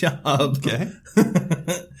possible job. Okay.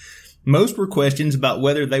 Most were questions about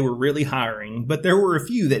whether they were really hiring, but there were a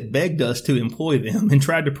few that begged us to employ them and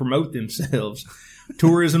tried to promote themselves.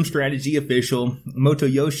 Tourism strategy official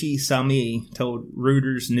Motoyoshi Sami told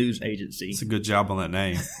Reuters news agency. It's a good job on that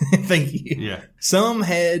name. Thank you. Yeah. Some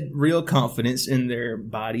had real confidence in their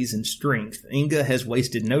bodies and strength. Inga has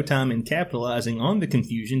wasted no time in capitalizing on the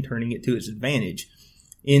confusion, turning it to its advantage.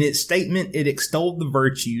 In its statement, it extolled the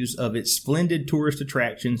virtues of its splendid tourist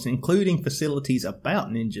attractions, including facilities about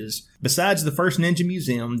ninjas. Besides the first ninja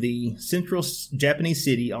museum, the central Japanese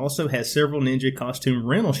city also has several ninja costume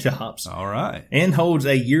rental shops. All right. And holds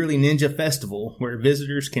a yearly ninja festival where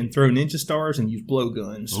visitors can throw ninja stars and use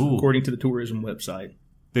blowguns, according to the tourism website.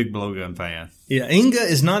 Big blowgun fan. Yeah, Inga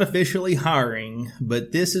is not officially hiring,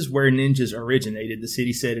 but this is where ninjas originated, the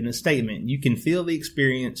city said in a statement. You can feel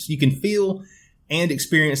and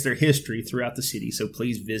experience their history throughout the city, so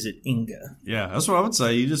please visit Inga. Yeah, that's what I would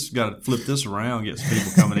say. You just got to flip this around, get some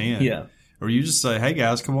people coming in. Yeah. Or you just say, hey,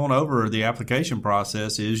 guys, come on over. The application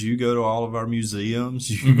process is you go to all of our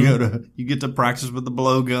museums. You you get to practice with the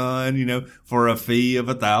blowgun, for a fee of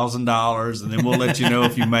 $1,000, and then we'll let you know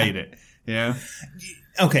if you made it. Yeah.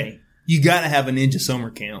 Okay. You got to have a ninja summer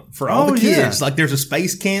camp for all the kids. Yeah. Like there's a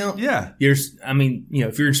space camp. Yeah.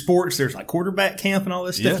 If you're in sports, there's like quarterback camp and all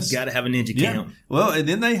this stuff. Yes. You got to have a ninja camp. Well, and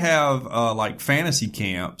then they have like fantasy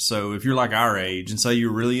camp. So if you're like our age and say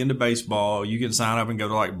you're really into baseball, you can sign up and go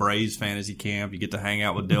to like Braves fantasy camp. You get to hang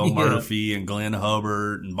out with Dale Murphy and Glenn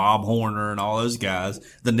Hubbard and Bob Horner and all those guys,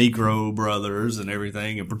 the Negro brothers and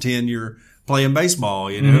everything, and pretend you're playing baseball,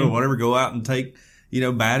 or whatever. Go out and take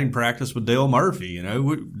batting practice with Dale Murphy,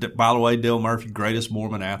 By the way, Dale Murphy, greatest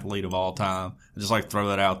Mormon athlete of all time. I just like to throw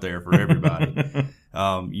that out there for everybody.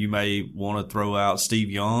 You may want to throw out Steve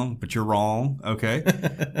Young, but you're wrong, okay?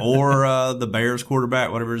 Or the Bears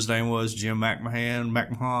quarterback, whatever his name was, Jim McMahon.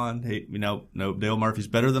 No, Dale Murphy's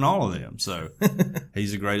better than all of them. So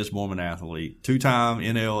he's the greatest Mormon athlete. 2-time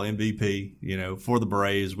NL MVP, for the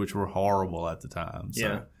Braves, which were horrible at the time. So.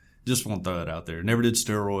 Yeah. Just want to throw it out there. Never did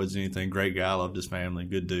steroids or anything. Great guy. Loved his family.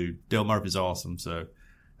 Good dude. Dale Murphy's awesome. So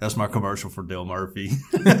that's my commercial for Dale Murphy.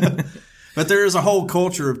 But there is a whole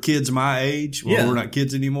culture of kids my age. Well, we're not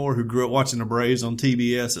kids anymore, who grew up watching the Braves on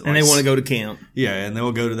TBS. And they want to go to camp. Yeah, and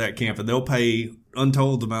they'll go to that camp. And they'll pay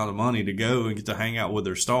untold amount of money to go and get to hang out with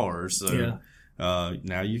their stars. So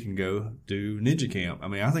now you can go do ninja camp. I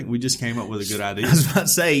mean, I think we just came up with a good idea. I was about to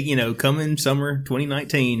say, coming summer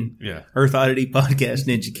 2019, Earth Oddity Podcast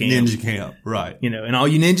Ninja Camp. Ninja camp, right. And all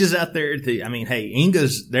you ninjas out there, hey,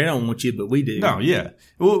 Inga's, they don't want you, but we do. No, yeah.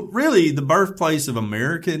 Well, really, the birthplace of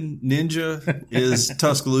American ninja is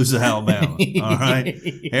Tuscaloosa, Alabama. All right?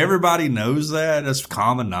 Everybody knows that. That's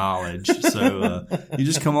common knowledge. So you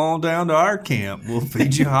just come on down to our camp. We'll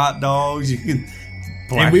feed you hot dogs. You can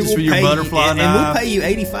practice with your butterfly knife. And we'll pay you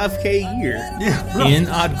 $85K a year. Yeah, right. In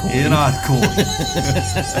odd coin. In odd coin.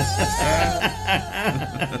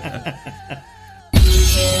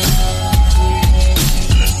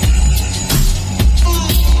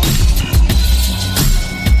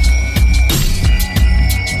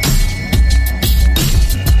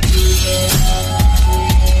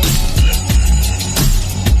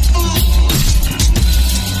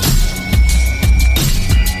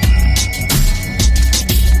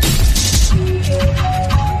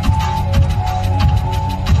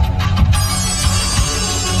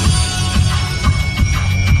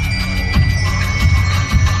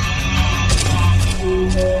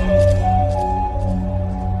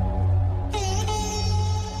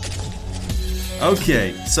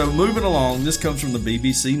 Okay, so moving along, this comes from the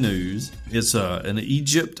BBC News. It's an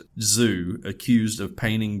Egypt zoo accused of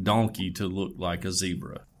painting donkey to look like a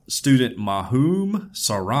zebra. Student Mahoum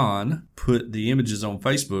Saran put the images on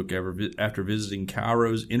Facebook after visiting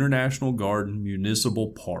Cairo's International Garden Municipal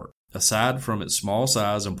Park. Aside from its small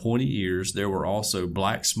size and pointy ears, there were also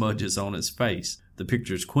black smudges on its face. The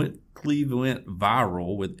pictures quickly went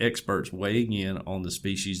viral, with experts weighing in on the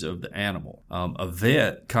species of the animal. A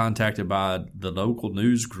vet contacted by the local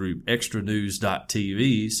news group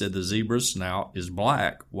extranews.tv said the zebra's snout is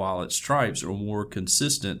black, while its stripes are more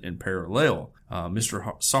consistent and parallel.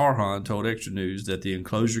 Mr. Sarhan told Extra News that the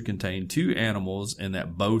enclosure contained 2 animals and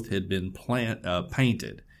that both had been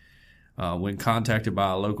painted. When contacted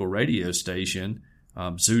by a local radio station,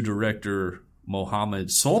 zoo director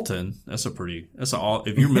Mohammed Sultan, if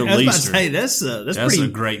you're Middle Eastern, that's a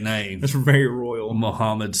great name. That's very royal.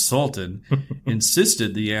 Mohammed Sultan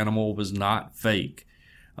insisted the animal was not fake.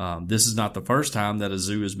 This is not the first time that a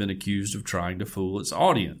zoo has been accused of trying to fool its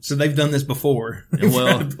audience. So they've done this before.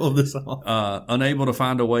 Well, to pull this off. Unable to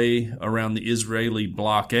find a way around the Israeli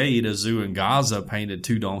blockade, a zoo in Gaza painted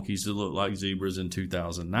 2 donkeys to look like zebras in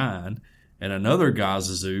 2009. And another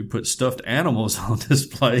Gaza zoo put stuffed animals on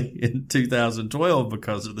display in 2012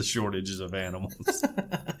 because of the shortages of animals.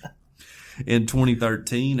 In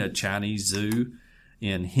 2013, a Chinese zoo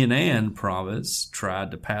in Henan province tried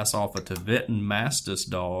to pass off a Tibetan Mastiff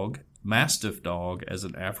dog as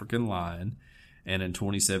an African lion. And in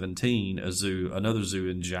 2017, another zoo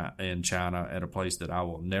in China at a place that I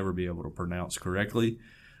will never be able to pronounce correctly,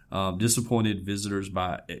 disappointed visitors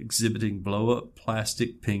by exhibiting blow-up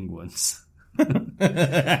plastic penguins.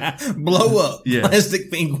 Blow up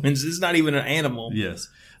plastic penguins. It's not even an animal. Yes.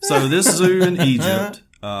 So this zoo in Egypt,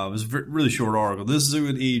 it was a really short article. This zoo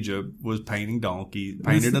in Egypt was painted a donkey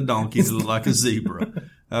to look like a zebra.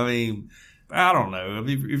 I mean, I don't know.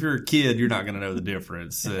 If you're a kid, you're not going to know the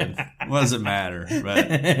difference. And what does it matter? But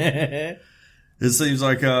it seems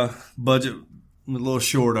like a budget a little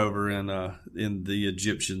short over in the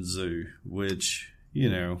Egyptian zoo, which,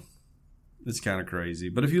 it's kind of crazy.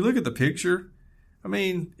 But if you look at the picture, I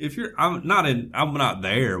mean, I'm not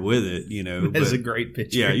there with it, It's a great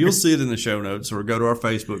picture. Yeah, you'll see it in the show notes, or go to our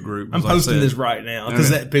Facebook group. I'm posting this right now because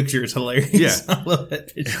that picture is hilarious. Yeah. I love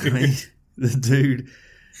that picture. I mean, the dude,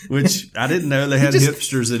 which I didn't know they had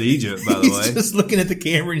hipsters in Egypt, by the way. He's just looking at the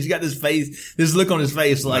camera and he's got this look on his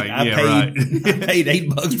face like, I paid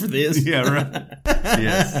 $8 for this. Yeah, right.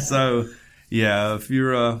 Yes. So, yeah, if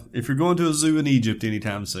you're going to a zoo in Egypt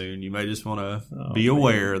anytime soon, you may just want to be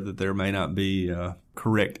aware that there may not be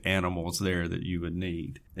correct animals there that you would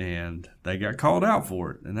need. And they got called out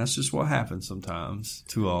for it. And that's just what happens sometimes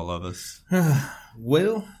to all of us.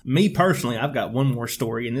 Well, me personally, I've got one more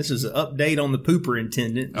story, and this is an update on the pooper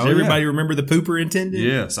attendant. Does everybody remember the pooper attendant?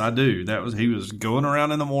 Yes, I do. He was going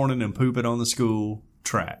around in the morning and pooping on the school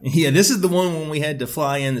track. Yeah, this is the one when we had to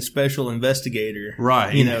fly in the special investigator.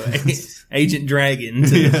 Right. Agent Dragon.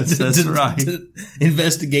 That's right. To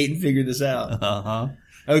investigate and figure this out. Uh-huh.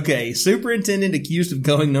 Okay, superintendent accused of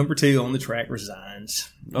going number 2 on the track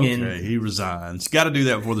resigns. Okay, he resigns. Got to do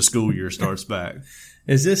that before the school year starts back.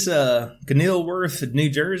 Is this Kenilworth, New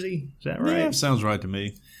Jersey? Is that right? Yeah, sounds right to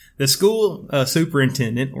me. The school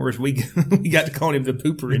superintendent, or as we got to call him, the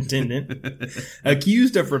pooperintendent,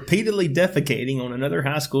 accused of repeatedly defecating on another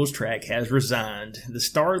high school's track, has resigned. The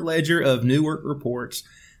Star Ledger of Newark reports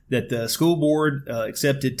that the school board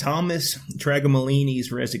accepted Thomas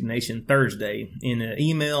Tragamolini's resignation Thursday in an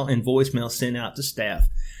email and voicemail sent out to staff.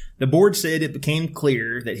 The board said it became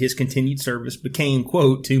clear that his continued service became,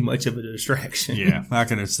 quote, too much of a distraction. Yeah, I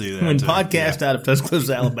can see that. When podcasts out of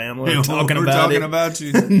Tuscaloosa, Alabama are talking about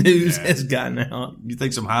you. News has gotten out. You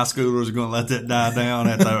think some high schoolers are going to let that die down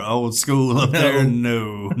at their old school up there?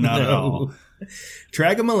 No, not at all.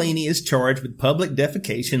 Tragamolini is charged with public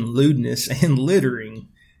defecation, lewdness, and littering,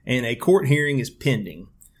 and a court hearing is pending.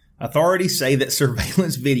 Authorities say that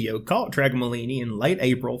surveillance video caught Tragamolini in late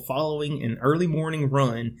April following an early morning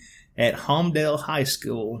run at Homedale High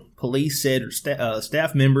School. Police said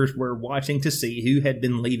staff members were watching to see who had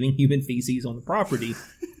been leaving human feces on the property.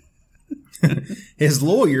 His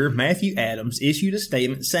lawyer, Matthew Adams, issued a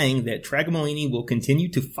statement saying that Tragamolini will continue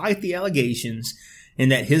to fight the allegations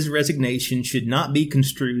and that his resignation should not be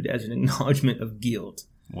construed as an acknowledgement of guilt.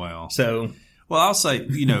 Wow. Well, I'll say,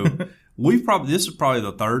 this is probably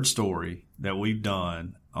the third story that we've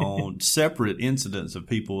done on separate incidents of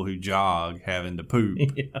people who jog having to poop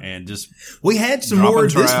and just. We had some more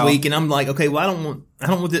this week, and I'm like, okay, well, I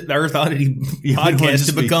don't want the Earth Oddity podcast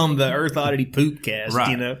to become the Earth Oddity Poop Cast,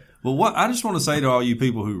 right. But what I just want to say to all you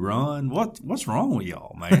people who run, what's wrong with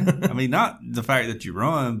y'all, man? I mean, not the fact that you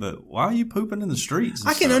run, but why are you pooping in the streets?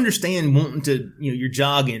 I can understand wanting to, you're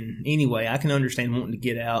jogging anyway. I can understand wanting to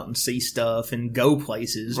get out and see stuff and go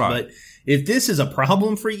places. Right. But if this is a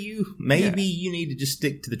problem for you, maybe you need to just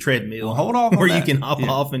stick to the treadmill. Well, hold off where on you that. can hop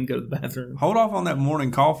off and go to the bathroom. Hold off on that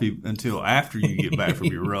morning coffee until after you get back from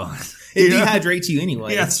your run. It dehydrates you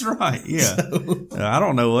anyway. Yeah, that's right. Yeah. I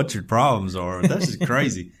don't know what your problems are. That's just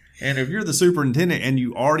crazy. And if you're the superintendent and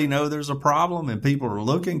you already know there's a problem and people are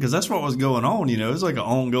looking, because that's what was going on, it's like an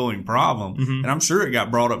ongoing problem. And I'm sure it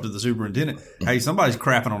got brought up to the superintendent. Hey, somebody's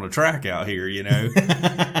crapping on the track out here,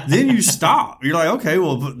 Then you stop. You're like, okay,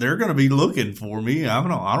 well, they're going to be looking for me. I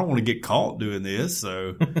don't want to get caught doing this.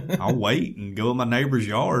 So I'll wait and go in my neighbor's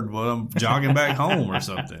yard while I'm jogging back home or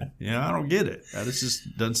something. I don't get it. That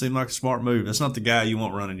just doesn't seem like a smart move. That's not the guy you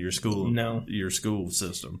want running your school. No. Your school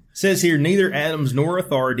system. Says here, neither Adams nor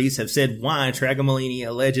authorities have said why Tragamolini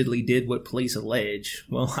allegedly did what police allege.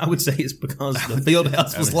 Well, I would say it's because the field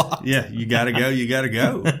house was locked. Yeah, you gotta go.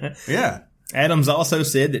 Yeah. Adams also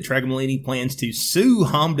said that Tragamolini plans to sue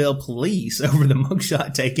Homdale police over the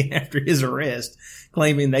mugshot taken after his arrest,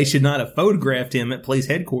 claiming they should not have photographed him at police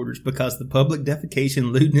headquarters because the public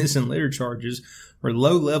defecation, lewdness, and litter charges were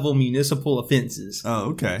low-level municipal offenses. Oh,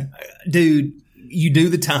 okay. Dude, you do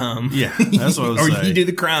the time. Yeah, that's what I was saying. Or you do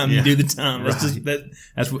the crime, you do the time. Right.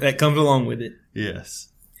 That's what that comes along with it. Yes.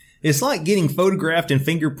 It's like getting photographed and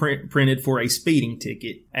fingerprinted for a speeding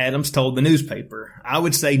ticket, Adams told the newspaper. I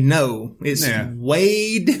would say no. It's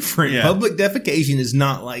way different. Yeah. Public defecation is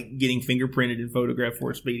not like getting fingerprinted and photographed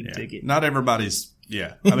for a speeding ticket. Not everybody's,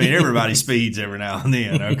 I mean, everybody speeds every now and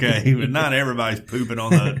then, okay? But not everybody's pooping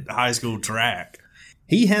on the high school track.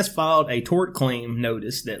 He has filed a tort claim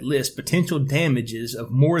notice that lists potential damages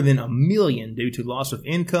of more than $1 million due to loss of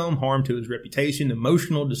income, harm to his reputation,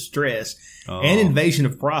 emotional distress, and invasion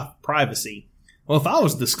of privacy. Well, if I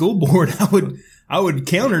was the school board, I would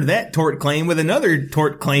counter that tort claim with another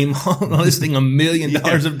tort claim listing $1 million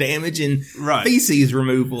of damage and feces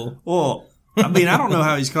removal. Well, I mean, I don't know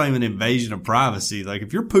how he's claiming invasion of privacy. Like,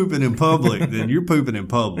 if you're pooping in public, then you're pooping in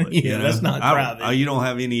public. That's not private. You don't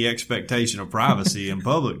have any expectation of privacy in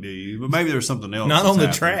public, do you? But maybe there's something else. Not on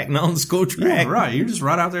the track, not on the school track. Yeah, right. You're just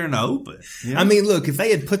right out there in the open. I mean, look, if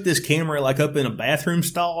they had put this camera like up in a bathroom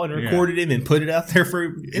stall and recorded him and put it out there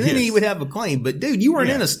and then he would have a claim. But dude, you weren't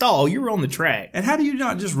in a stall. You were on the track. And how do you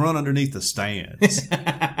not just run underneath the stands?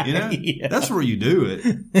 That's where you do it.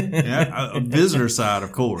 A visitor side,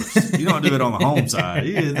 of course. You don't do it on the home side.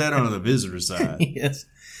 You did that on the visitor side. Yes.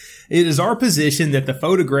 It is our position that the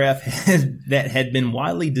photograph that had been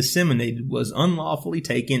widely disseminated was unlawfully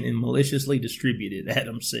taken and maliciously distributed,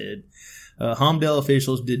 Adams said. Homdale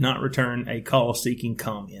officials did not return a call seeking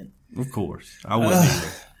comment. Of course. I wouldn't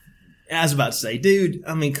either. I was about to say, dude,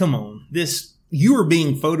 I mean, come on. You are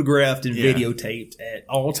being photographed and videotaped at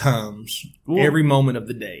all times, every moment of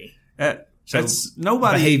the day.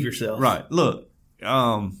 Nobody behave yourself. Right. Look,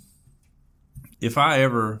 if I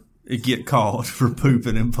ever get caught for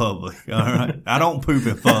pooping in public, all right, I don't poop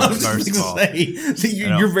in public. First of all,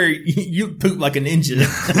 you poop like a ninja.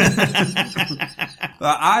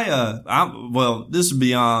 Well, this is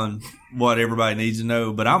beyond what everybody needs to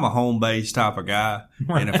know, but I'm a home based type of guy,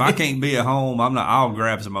 and if I can't be at home, I'll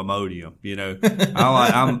grab some Imodium.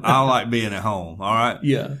 I like being at home. All right,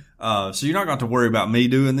 yeah. So you're not going to worry about me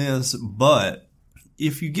doing this, but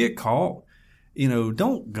if you get caught,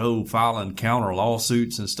 don't go filing counter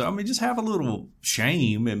lawsuits and stuff. I mean, just have a little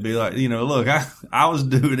shame and be like, look, I was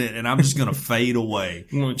doing it and I'm just going to fade away.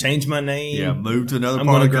 I'm going to change my name. Yeah, move to another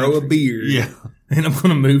part of the country. I'm going to grow a beard. Yeah. And I'm going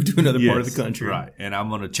to move to another part of the country. Right. And I'm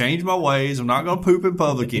going to change my ways. I'm not going to poop in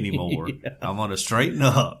public anymore. I'm going to straighten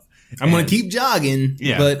up. I'm going to keep jogging,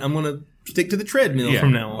 but I'm going to stick to the treadmill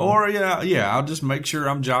from now on. Or, I'll just make sure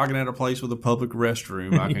I'm jogging at a place with a public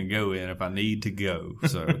restroom I can go in if I need to go.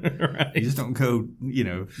 So you just don't go,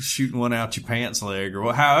 shooting one out your pants leg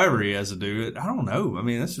or however he has to do it. I don't know. I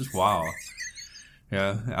mean, that's just wild.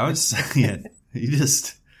 Yeah. I would say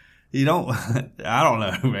you don't, I don't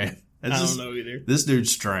know, man. I don't know either. This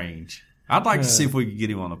dude's strange. I'd like to see if we could get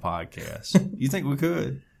him on the podcast. You think we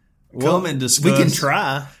could? Come and discuss. We can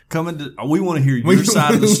try. We want to hear your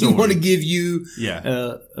side of the story. We want to give you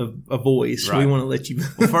a voice. Right. We want to let you.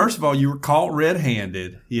 Well, first of all, you were caught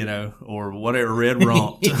red-handed, or whatever,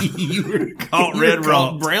 red-rumped. You were caught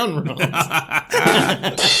red-rumped. Brown-rumped.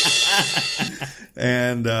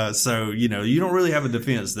 And so, you don't really have a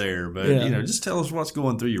defense there. But, just tell us what's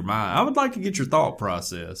going through your mind. I would like to get your thought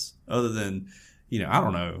process other than, I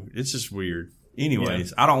don't know. It's just weird.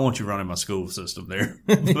 Anyways, I don't want you running my school system there.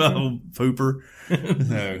 Pooper.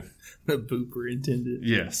 No. The pooper intended.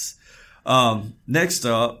 Yes. Next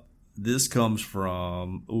up, this comes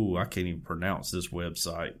from, I can't even pronounce this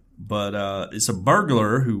website, but it's a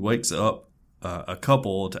burglar who wakes up a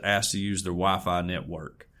couple to ask to use their Wi-Fi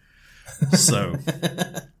network. So,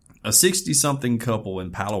 a 60-something couple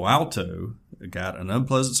in Palo Alto got an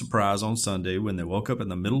unpleasant surprise on Sunday when they woke up in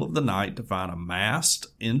the middle of the night to find a masked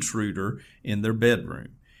intruder in their bedroom.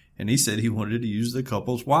 And he said he wanted to use the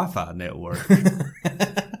couple's Wi-Fi network.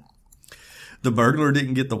 The burglar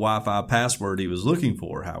didn't get the Wi-Fi password he was looking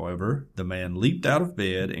for, however. The man leaped out of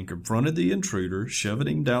bed and confronted the intruder, shoving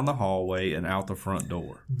him down the hallway and out the front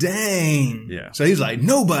door. Dang. Yeah. So he was like,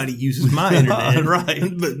 nobody uses my internet right.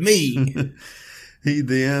 but me. He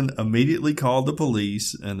then immediately called the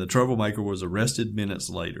police, and the troublemaker was arrested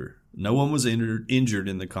minutes later. No one was injured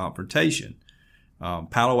in the confrontation.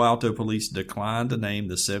 Palo Alto police declined to name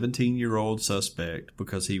the 17-year-old suspect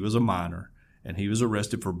because he was a minor, and he was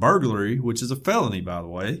arrested for burglary, which is a felony, by the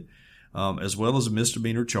way, as well as a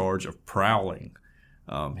misdemeanor charge of prowling.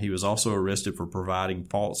 He was also arrested for providing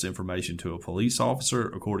false information to a police officer,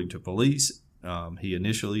 according to police. He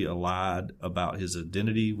initially lied about his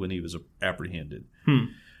identity when he was apprehended.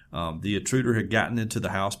 The intruder had gotten into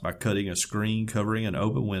the house by cutting a screen covering an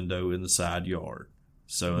open window in the side yard.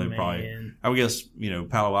 So they probably, I guess,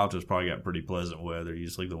 Palo Alto's probably got pretty pleasant weather. You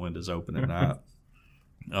just leave the windows open at night.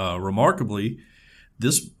 Remarkably,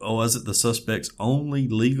 this wasn't the suspect's only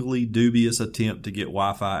legally dubious attempt to get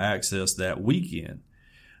Wi-Fi access that weekend.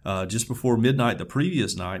 Just before midnight the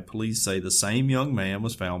previous night, police say the same young man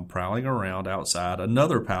was found prowling around outside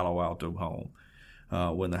another Palo Alto home.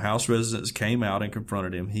 When the house residents came out and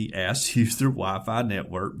confronted him, he asked to use their Wi-Fi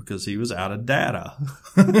network because he was out of data.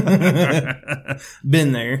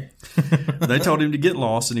 Been there. They told him to get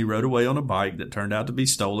lost, and he rode away on a bike that turned out to be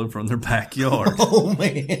stolen from their backyard. Oh,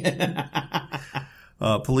 man.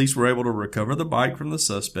 Police were able to recover the bike from the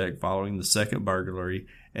suspect following the second burglary,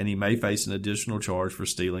 and he may face an additional charge for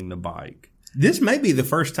stealing the bike. This may be the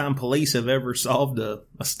first time police have ever solved a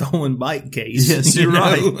stolen bike case. Yes, you're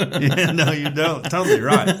right. Yeah, no, you don't. Totally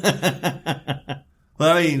right.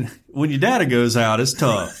 Well, I mean, when your data goes out, it's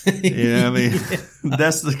tough.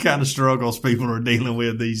 That's the kind of struggles people are dealing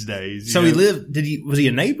with these days. So he lived, was he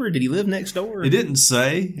a neighbor? Did he live next door? It didn't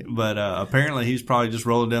say, but apparently he's probably just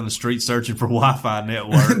rolling down the street searching for Wi-Fi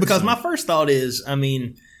networks. Because my first thought is,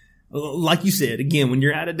 like you said, again, when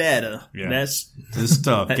you're out of data, it's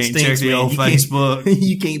tough. Can't check the old Facebook.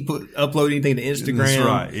 You can't upload anything to Instagram. That's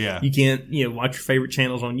right, yeah. You can't, watch your favorite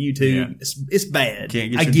channels on YouTube. Yeah. It's bad.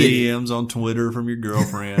 Can't get your DMs on Twitter from your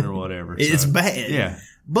girlfriend or whatever. It's bad. Yeah.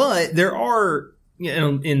 But there are,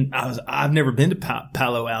 I've never been to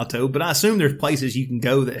Palo Alto, but I assume there's places you can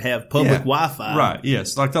go that have public Wi-Fi. Right,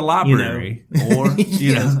 yes. Like the library or, or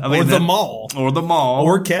the mall. Or the mall.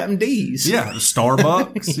 Or Captain D's. Yeah, the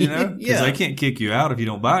Starbucks, because they can't kick you out if you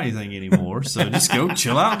don't buy anything anymore. So just go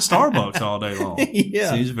chill out in Starbucks all day long.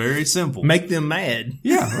 Yeah. Seems very simple. Make them mad.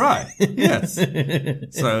 Yeah, right. Yes.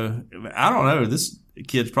 So, I don't know. This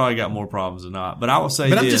kid's probably got more problems than not. But I will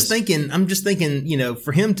say I'm just thinking,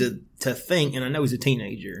 for him to think, and I know he's a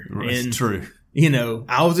teenager. It's and, true.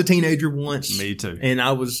 I was a teenager once. Me too. And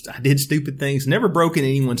I did stupid things. Never broke in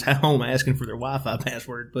anyone's home asking for their Wi-Fi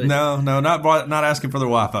password. But no, not asking for their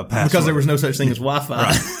Wi-Fi password. Because there was no such thing as Wi-Fi.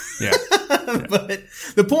 Right. Yeah. But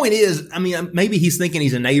the point is, maybe he's thinking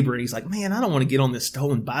he's a neighbor and he's like, man, I don't want to get on this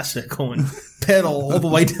stolen bicycle and pedal all the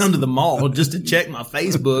way down to the mall just to check my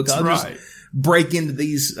Facebook. That's right. Just break into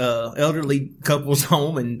these elderly couples'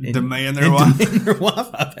 home and demand their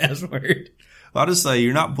Wi-Fi password. I'll just say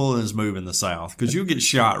you're not pulling this move in the South because you'll get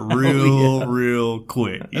shot real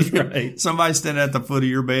quick. That's right. Somebody standing at the foot of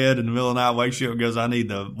your bed in the middle of the night wakes you up and goes, I need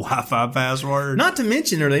the Wi-Fi password. Not to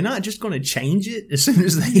mention, are they not just going to change it as soon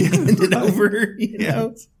as they hand it over? You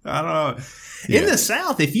know? I don't know. In the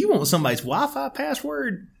South, if you want somebody's Wi-Fi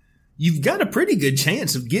password, you've got a pretty good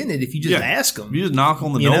chance of getting it if you just ask them. You just knock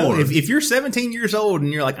on the door. If you're 17 years old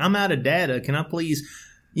and you're like, I'm out of data, can I please...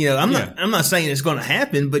 I'm not saying it's going to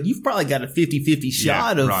happen, but you've probably got a 50-50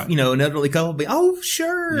 shot of, an elderly couple being, oh,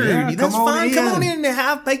 sure. Yeah, that's fine. Come on in and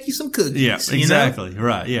I'll bake you some cookies. Yeah, exactly.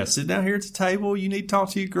 Right. Yeah. Sit down here at the table. You need to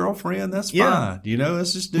talk to your girlfriend. That's fine.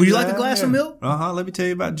 Let's just do Would you like a glass of milk? Let me tell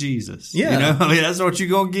you about Jesus. Yeah. That's what you're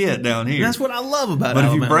going to get down here. That's what I love about it. But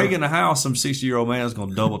if you break in the house, some 60-year-old man is going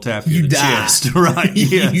to double tap you in the die. chest. Right.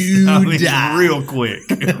 Yes. You die. Real quick.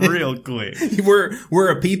 Real quick.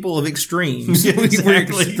 We're a people of extremes. Yeah,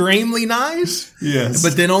 exactly. We're extremely nice. Yes.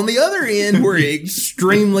 But then on the other end, we're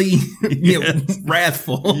extremely,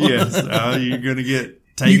 wrathful. Yes. You're going to get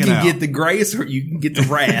taken You can out. get the grace or you can get the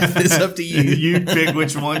wrath. It's up to you. You pick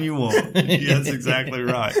which one you want. Yeah, that's exactly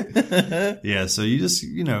right. Yeah, so you just,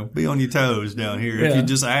 be on your toes down here. If you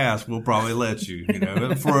just ask, we'll probably let you,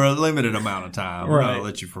 for a limited amount of time. We'll not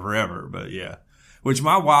let you forever, but yeah. Which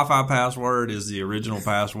my Wi-Fi password is the original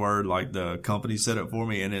password, like the company set it for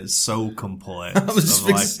me, and it's so complex. I was just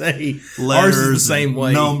going to say, letters, ours is the same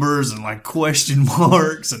way. Numbers, and like question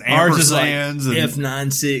marks and ours is like ampersands.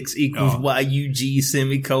 F96 equals YUG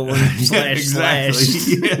semicolon / exactly. /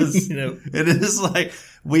 Yes. It is like,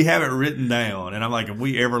 we have it written down, and I'm like, if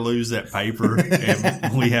we ever lose that paper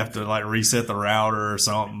and we have to like reset the router or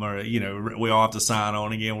something, or we all have to sign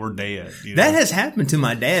on again, we're dead. That has happened to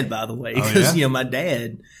my dad, by the way, because my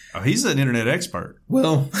dad. Oh, he's an internet expert.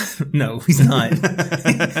 Well, no, he's not.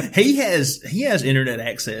 he has internet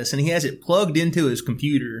access, and he has it plugged into his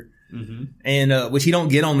computer, and which he don't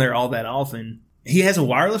get on there all that often. He has a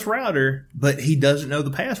wireless router, but he doesn't know the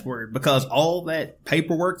password because all that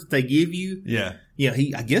paperwork that they give you. Yeah.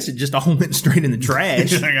 I guess it just all went straight in the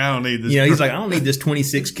trash. He's like, I don't need this. He's like, I don't need this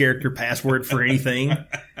 26 character password for anything.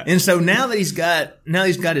 And so now that he's got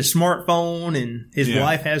his smartphone and his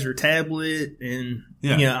wife has her tablet and,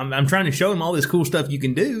 I'm trying to show him all this cool stuff you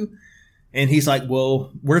can do. And he's like,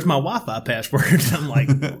 well, where's my Wi-Fi password? And I'm like,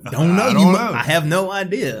 don't know. I have no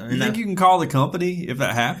idea. And you think you can call the company if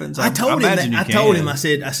that happens? I told him, I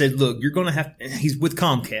said, look, you're going to have, he's with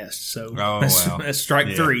Comcast. So that's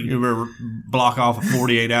strike 3. You better block off a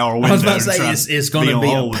 48-hour window. I was about to say, it's going to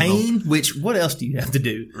be a pain, which what else do you have to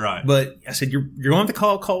do? Right. But I said, you're going to have to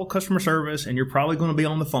call customer service and you're probably going to be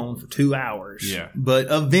on the phone for 2 hours. Yeah. But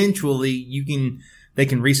eventually they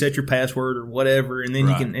can reset your password or whatever, and then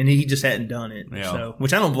you can. And he just hadn't done it, so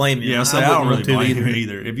which I don't blame him. Yeah, I don't really blame him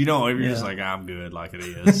either. If you're just like, I'm good, like it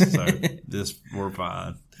is. So we're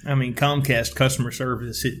fine. I mean, Comcast customer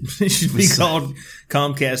service. It should be called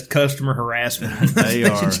Comcast customer harassment. They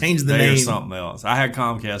should change the name. They are something else. I had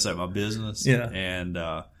Comcast at my business, and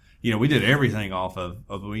we did everything off of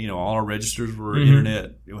all our registers were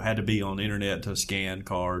internet. It had to be on the internet to scan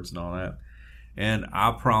cards and all that. And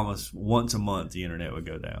I promised once a month the internet would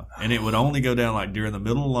go down. And it would only go down like during the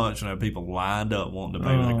middle of lunch when I had people lined up wanting to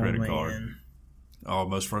pay with a credit card. Oh,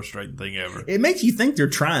 most frustrating thing ever. It makes you think they're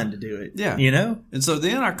trying to do it. Yeah. And so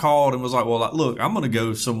then I called and was like, well, look, I'm going to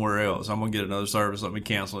go somewhere else. I'm going to get another service. Let me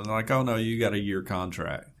cancel it. And they're like, oh, no, you got a year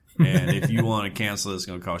contract. And if you want to cancel it, it's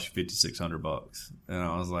going to cost you $5,600. And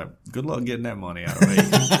I was like, good luck getting that money out of me.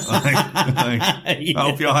 I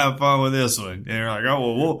hope y'all have fun with this one. And they're like, oh,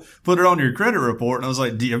 well, we'll put it on your credit report. And I was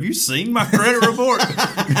like, have you seen my credit report?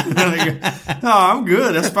 No, I'm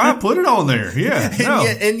good. That's fine. Put it on there. Yeah.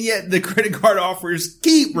 And yet the credit card offers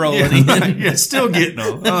keep rolling in. Yeah, still getting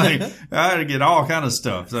them. I had to get all kind of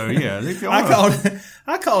stuff. So, yeah.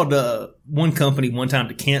 I called one company one time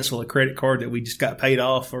to cancel a credit card that we just got paid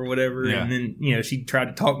off or whatever. Yeah. And then, she tried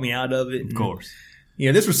to talk me out of it. Of course.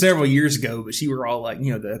 This was several years ago, but she were all like,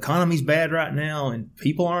 the economy's bad right now and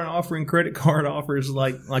people aren't offering credit card offers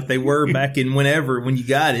like they were back in when you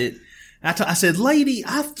got it. I said, lady,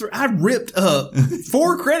 I ripped up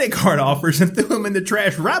 4 credit card offers and threw them in the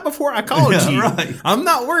trash right before I called you. Right. I'm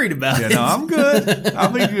not worried about it. No, I'm good.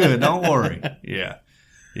 I'll be good. Don't worry. Yeah.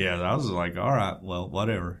 Yeah, I was like, all right, well,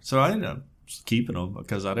 whatever. So I ended up keeping them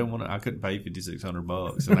because I couldn't pay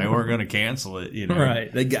 $5,600 and they weren't going to cancel it,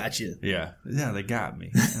 Right. They got you. Yeah. Yeah, they got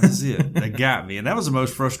me. That's it. They got me. And that was the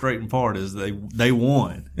most frustrating part is they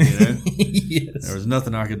won, Yes. There was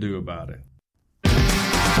nothing I could do about it.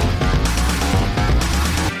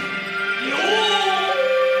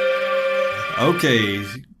 Okay,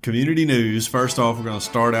 community news. First off, we're going to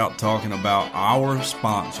start out talking about our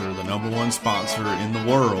sponsor, the number one sponsor in the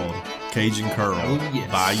world, Cajun Curl. Oh,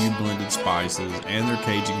 yes. Bayou Blended Spices and their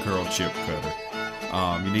Cajun Curl chip cutter.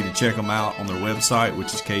 You need to check them out on their website,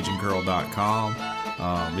 which is CajunCurl.com.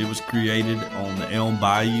 It was created on the Elm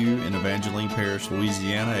Bayou in Evangeline Parish,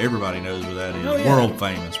 Louisiana. Everybody knows where that is. Oh, yeah. World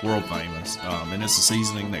famous. And it's a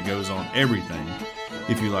seasoning that goes on everything.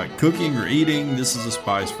 If you like cooking or eating, this is a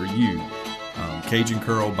spice for you. Cajun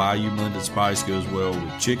Curl Bayou Blended Spice goes well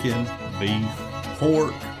with chicken, beef,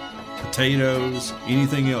 pork, potatoes,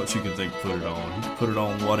 anything else you can think put it on. You can put it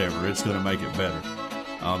on whatever. It's going to make it better.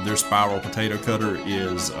 Their spiral potato cutter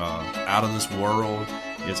is out of this world.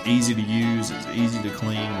 It's easy to use. It's easy to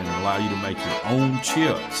clean and allow you to make your own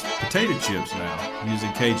chips. Potato chips now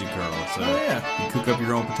using Cajun Curl. So you cook up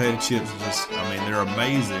your own potato chips. They're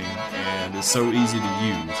amazing and it's so easy to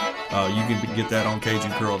use. You can get that on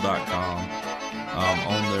CajunCurl.com.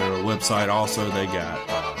 On their website also they got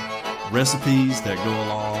recipes that go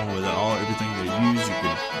along with everything they use. You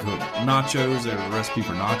can cook nachos. There's a recipe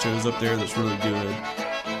for nachos up there that's really good.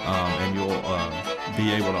 and you'll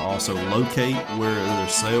be able to also locate where they're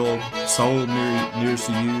sold nearest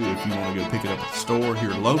to you. If you want to go pick it up at the store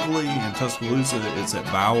here locally in Tuscaloosa, it's at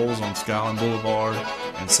Bowles on Skyline Boulevard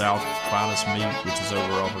and South Finest Meat, which is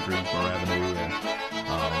over off of Greensboro Avenue and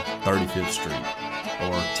 35th Street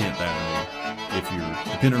or 10th Avenue, if you're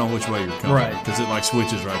depending on which way you're coming, right? Because it like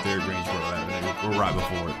switches right there at Greensboro Avenue. We're right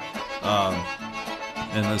before it.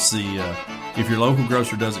 And let's see, if your local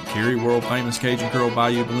grocer doesn't carry world famous Cajun Curl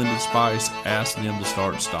Bayou blended spice, ask them to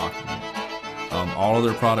start stocking it. All of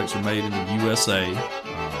their products are made in the USA.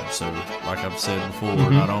 So, like I've said before,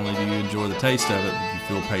 not only do you enjoy the taste of it, but you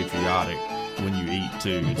feel patriotic when you eat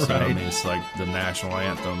too. Right. So, I mean, it's like the national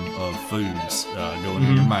anthem of foods going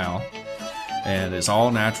in your mouth. And it's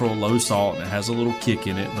all natural, low salt, and it has a little kick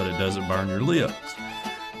in it, but it doesn't burn your lips.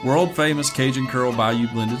 World famous Cajun Curl Bayou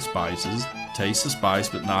blended spices. Taste the spice,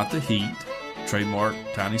 but not the heat. Trademark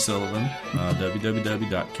Tiny Sullivan,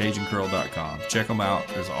 www.cajuncurl.com. Check them out.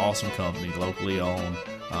 There's an awesome company, locally owned,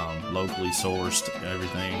 locally sourced,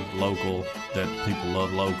 everything local that people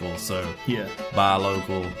love local. So buy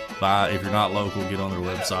local. If you're not local, get on their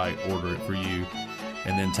website, order it for you,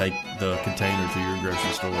 and then take the container to your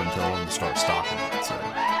grocery store and tell them to start stocking it. So,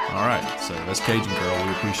 all right. So that's Cajun Curl.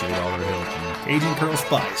 We appreciate all their help. Cajun Curl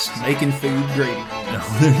Spice, making food great.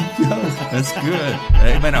 Oh, there you go. That's good.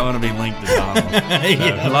 It may not want to be linked to Donald.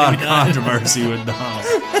 A lot of controversy with Donald.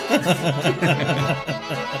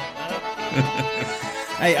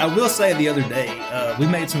 Hey, I will say the other day, we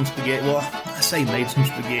made some spaghetti. Well, I say made some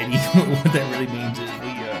spaghetti. What that really means is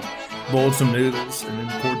we boiled some noodles and then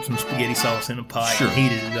poured some spaghetti sauce in a pot and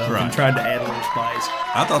heated it up and tried to add a little spice.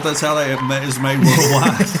 I thought that's how that is made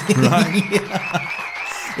worldwide, right?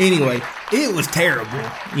 Anyway, it was terrible.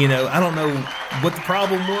 I don't know what the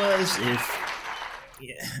problem was.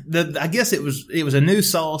 I guess it was a new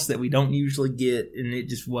sauce that we don't usually get, and it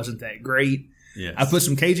just wasn't that great. Yes. I put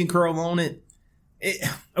some Cajun Curl on it.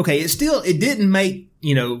 It didn't make,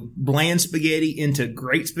 bland spaghetti into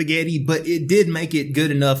great spaghetti, but it did make it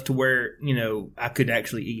good enough to where, I could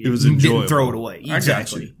actually eat it. It was enjoyable. Didn't throw it away.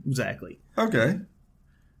 Exactly. Okay.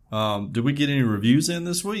 Did we get any reviews in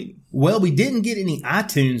this week? Well, we didn't get any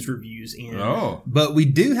iTunes reviews in. Oh. But we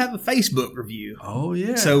do have a Facebook review. Oh,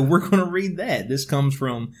 yeah. So we're going to read that. This comes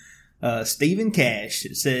from Stephen Cash.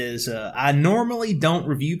 It says, I normally don't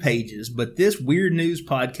review pages, but this weird news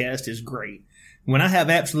podcast is great. When I have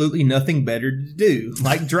absolutely nothing better to do,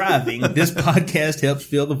 like driving, this podcast helps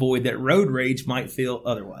fill the void that road rage might fill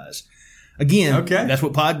otherwise. Again, that's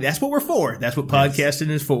what we're for. That's what podcasting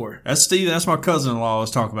is for. That's Steve. That's my cousin-in-law I was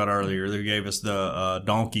talking about earlier. They gave us the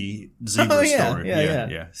donkey zebra story.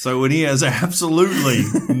 Yeah. So when he has absolutely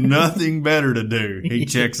nothing better to do, he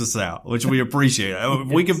checks us out, which we appreciate. If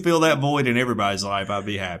we can fill that void in everybody's life, I'd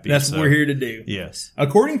be happy. That's what we're here to do. Yes.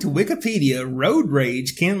 According to Wikipedia, road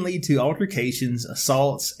rage can lead to altercations,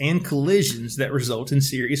 assaults, and collisions that result in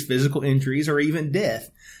serious physical injuries or even death.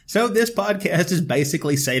 So this podcast is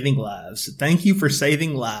basically saving lives. Thank you for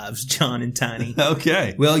saving lives, John and Tiny.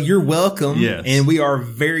 Okay. Well, you're welcome. Yes. And we are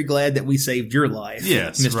very glad that we saved your life,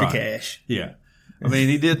 Mr. Cash. Yeah. I mean,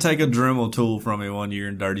 he did take a Dremel tool from me one year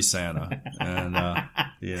in Dirty Santa. And,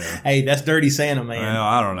 Hey, that's Dirty Santa, man. Well,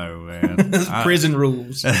 I don't know, man. Prison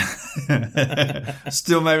rules.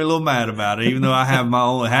 Still maybe a little mad about it, even though I have my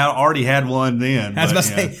own. Already had one then. I was about to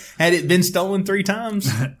say, had it been stolen 3 times?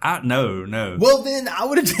 No. Well, then I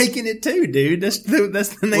would have taken it too, dude. That's the name of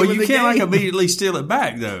the game. Well, you can't like immediately steal it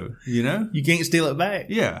back, though. You can't steal it back.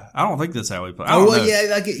 Yeah, I don't think that's how we play.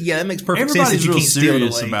 That makes perfect sense. Everybody's real can't serious steal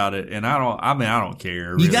it away. about it, and I don't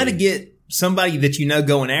care. Really. You got to get somebody that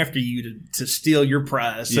going after you to steal your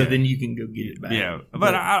prize, so then you can go get it back. Yeah,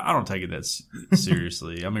 but I don't take it that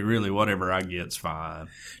seriously. I mean, really, whatever I get's fine.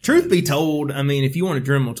 Truth be told, I mean, if you want a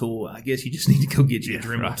Dremel tool, I guess you just need to go get you a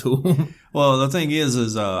Dremel tool. Well, the thing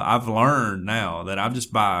is I've learned now that I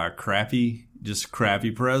just buy a crappy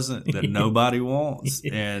present that nobody wants,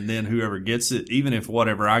 and then whoever gets it, even if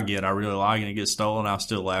whatever I get I really like and it gets stolen, I'll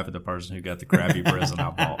still laugh at the person who got the crappy present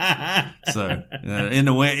I bought. So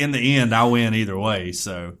in the end, I win either way.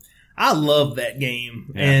 So I love that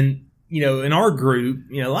game, and in our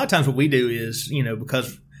group, a lot of times what we do is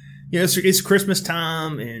because it's Christmas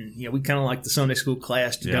time, and we kind of like the Sunday school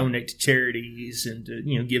class to donate to charities and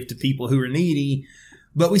to give to people who are needy.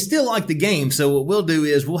 But we still like the game, so what we'll do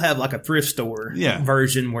is we'll have like a thrift store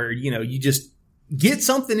version where, you just get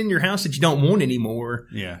something in your house that you don't want anymore.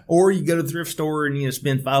 Yeah. Or you go to the thrift store and,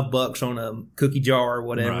 spend $5 on a cookie jar or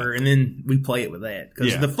whatever, and then we play it with that.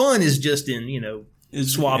 Because the fun is just in,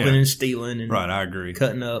 swapping and stealing and I agree.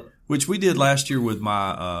 Cutting up. Which we did last year with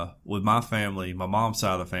my family, my mom's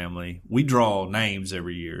side of the family. We draw names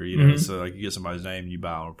every year, you know, so like you get somebody's name and you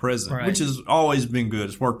buy them a present, which has always been good.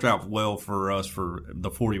 It's worked out well for us for the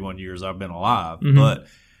 41 years I've been alive. But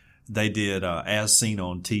they did as seen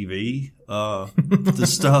on TV, the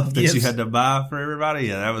stuff that you had to buy for everybody.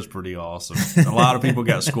 Yeah, that was pretty awesome. A lot of people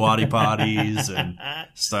got squatty potties and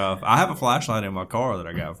stuff. I have a flashlight in my car that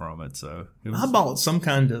I got from it. So I bought some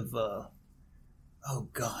kind of oh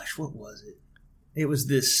gosh, what was it? It was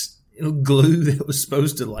this glue that was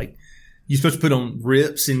supposed to you're supposed to put on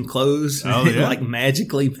rips in clothes. Oh, yeah. It like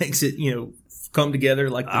magically makes it, come together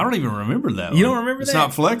like I don't even remember that. You don't remember that? It's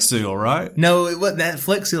not Flex Seal, right? No, that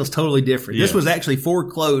Flex Seal is totally different. This was actually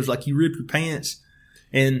for clothes, like you rip your pants.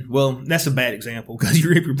 And, well, that's a bad example because you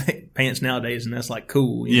rip your pants nowadays and that's like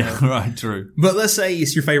cool. You know? Right, true. But let's say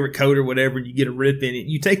it's your favorite coat or whatever and you get a rip in it.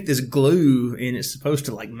 You take this glue and it's supposed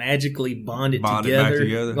to magically bond it back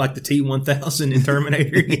together. Like the T-1000 in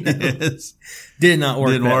Terminator. Yes. Did not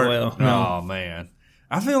work that well. No. Oh, man.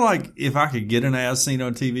 I feel like if I could get an as seen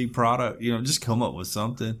on TV product, just come up with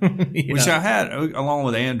something, which I had along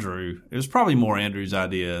with Andrew. It was probably more Andrew's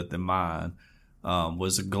idea than mine,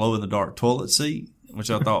 was a glow in the dark toilet seat. Which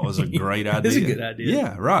I thought was a great idea. It's a good idea.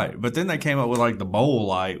 Yeah, right. But then they came up with the bowl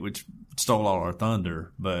light, which stole all our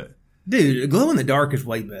thunder. But dude, glow in the dark is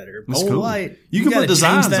way better. Bowl cool. light, you can put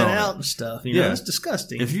designs change that on out it and stuff. It's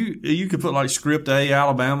disgusting. If you could put script A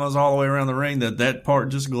Alabama's all the way around the ring, that part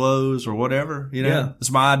just glows or whatever. It's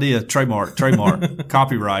my idea. Trademark,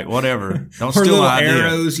 copyright, whatever. Don't steal little my idea.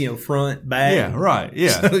 Arrows, front, back. Yeah, right.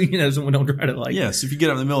 Yeah. So someone don't try to Yes, if you get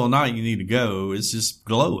up in the middle of the night, and you need to go. It's just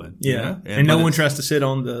glowing. Yeah, and no one tries to sit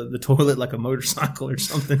on the toilet like a motorcycle or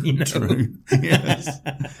something. True. Yes.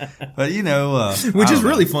 But which is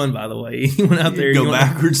really fun, by the way. You went out there, go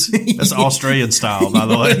backwards. That's Australian style, by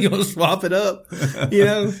the way. You want to swap it up,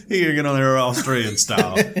 You get on there Australian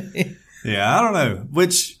style. Yeah, I don't know.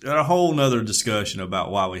 Which a whole nother discussion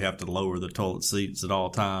about why we have to lower the toilet seats at all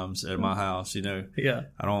times at my house. Yeah.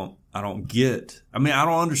 I don't get. I mean, I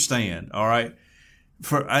don't understand. All right.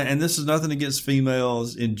 And this is nothing against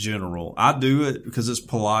females in general. I do it because it's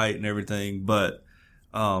polite and everything. But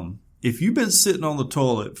if you've been sitting on the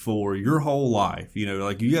toilet for your whole life, you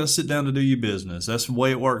got to sit down to do your business. That's the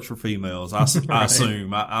way it works for females. I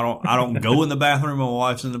assume. I don't go in the bathroom when my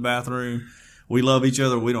wife's in the bathroom. We love each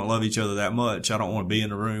other. We don't love each other that much. I don't want to be in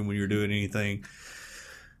the room when you're doing anything.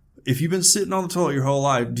 If you've been sitting on the toilet your whole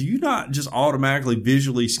life, do you not just automatically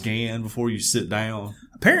visually scan before you sit down?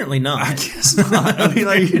 Apparently not. I guess not. I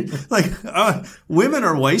mean, women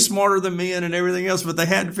are way smarter than men and everything else, but they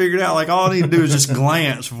hadn't figured out, all I need to do is just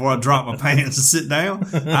glance before I drop my pants and sit down.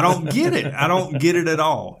 I don't get it. I don't get it at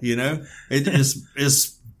all.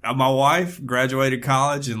 It's my wife graduated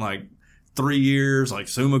college in 3 years,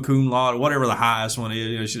 summa cum laude, whatever the highest one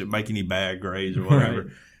is. She didn't make any bad grades or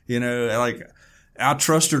whatever. Right. I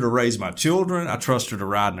trust her to raise my children. I trust her to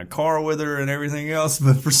ride in a car with her and everything else.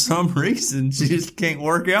 But for some reason, she just can't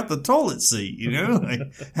work out the toilet seat.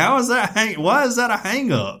 How is that? Why is that a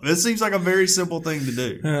hang up? It seems like a very simple thing to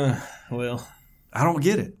do. Well, I don't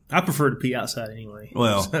get it. I prefer to pee outside anyway.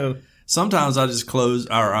 Well, sometimes I just close,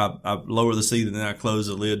 or I lower the seat and then I close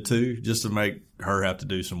the lid too, just to make her have to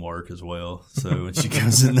do some work as well. So when she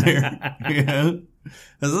goes in there,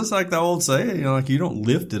 it looks like the old saying, you don't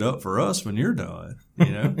lift it up for us when you're done.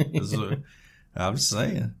 I'm just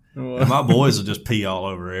saying. Well, my boys will just pee all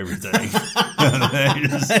over everything.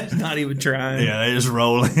 Not even trying. Yeah, they just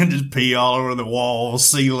roll in, just pee all over the wall,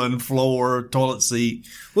 ceiling, floor, toilet seat.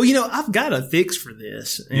 Well, I've got a fix for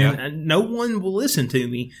this, and no one will listen to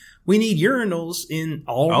me. We need urinals in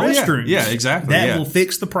all restrooms. Yeah, exactly. That will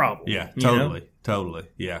fix the problem. Yeah, totally.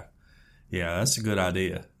 Yeah, that's a good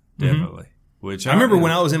idea. Definitely. Which I remember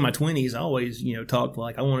when I was in my 20s, I always, talked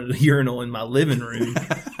I wanted a urinal in my living room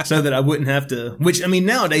so that I wouldn't have to, which,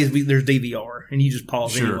 nowadays there's DVR and you just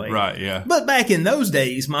pause anyway. Right, yeah. But back in those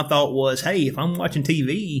days, my thought was, hey, if I'm watching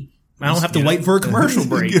TV, I don't have to wait for a commercial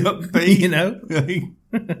break. You got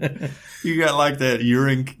that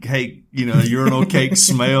urine cake, urinal cake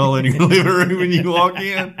smell in your living room when you walk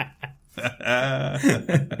in.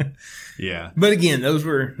 Yeah. But again, those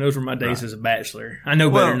were my days as a bachelor. I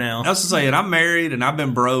know better now. That's to say, and I'm married and I've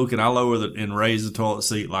been broke and I lower and raise the toilet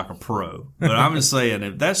seat like a pro. But I'm just saying,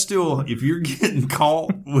 if you're getting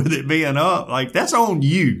caught with it being up, that's on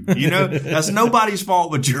you. That's nobody's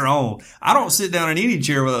fault but your own. I don't sit down in any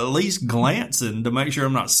chair with at least glancing to make sure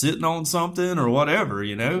I'm not sitting on something or whatever,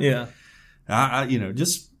 Yeah.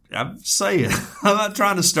 I'm saying, I'm not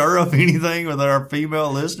trying to stir up anything with our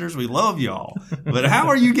female listeners. We love y'all. But how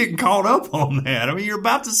are you getting caught up on that? I mean, you're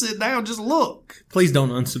about to sit down. Just look. Please don't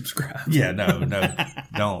unsubscribe. Yeah, no,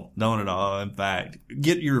 don't at all. In fact,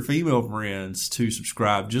 get your female friends to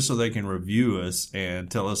subscribe just so they can review us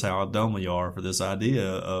and tell us how dumb we are for this idea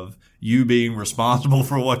of you being responsible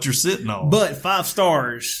for what you're sitting on. But 5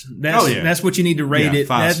 stars. That's what you need to rate it.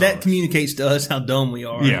 That communicates to us how dumb we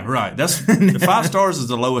are. Yeah, right. That's 5 stars is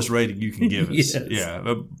the lowest rating you can give us. Yes.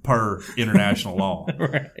 Yeah, per international law.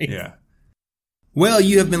 Right. Yeah. Well,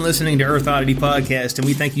 you have been listening to Earth Oddity Podcast, and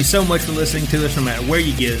we thank you so much for listening to us no matter where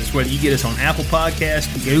you get us, whether you get us on Apple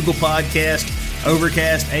Podcast, Google Podcast,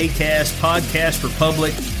 Overcast, Acast, Podcast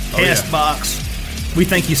Republic, Castbox. We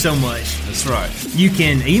thank you so much. That's right. You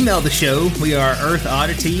can email the show. We are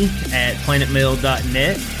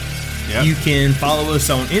earthoddity@planetmail.net. Yep. You can follow us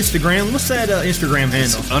on Instagram. What's that Instagram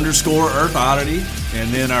handle? It's _Earth Oddity.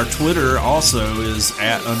 And then our Twitter also is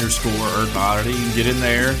 @_Earth Oddity. You can get in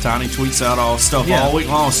there. Tiny tweets out all stuff all week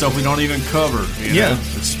long, stuff we don't even cover. You know?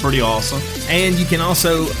 It's pretty awesome. And you can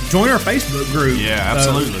also join our Facebook group. Yeah,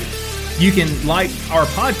 absolutely. You can like our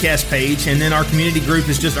podcast page, and then our community group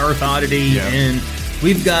is just Earth Oddity. Yeah. And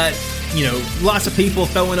we've got, lots of people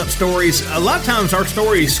throwing up stories. A lot of times our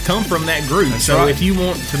stories come from that group. That's so right. if you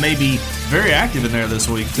want to maybe... Very active in there this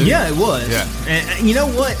week, too. Yeah, it was. Yeah. And you know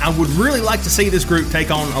what? I would really like to see this group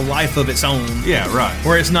take on a life of its own. Yeah, right.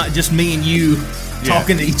 Where it's not just me and you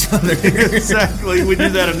talking to each other. Exactly. We do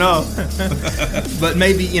that enough. But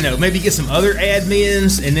maybe get some other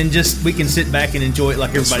admins, and then just we can sit back and enjoy it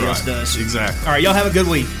like everybody else does. Exactly. All right, y'all have a good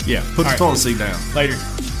week. Yeah. Put the toilet seat down. Later.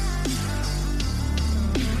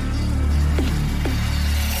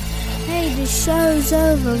 Hey, the show's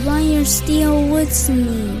over. Why you're still with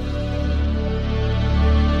me?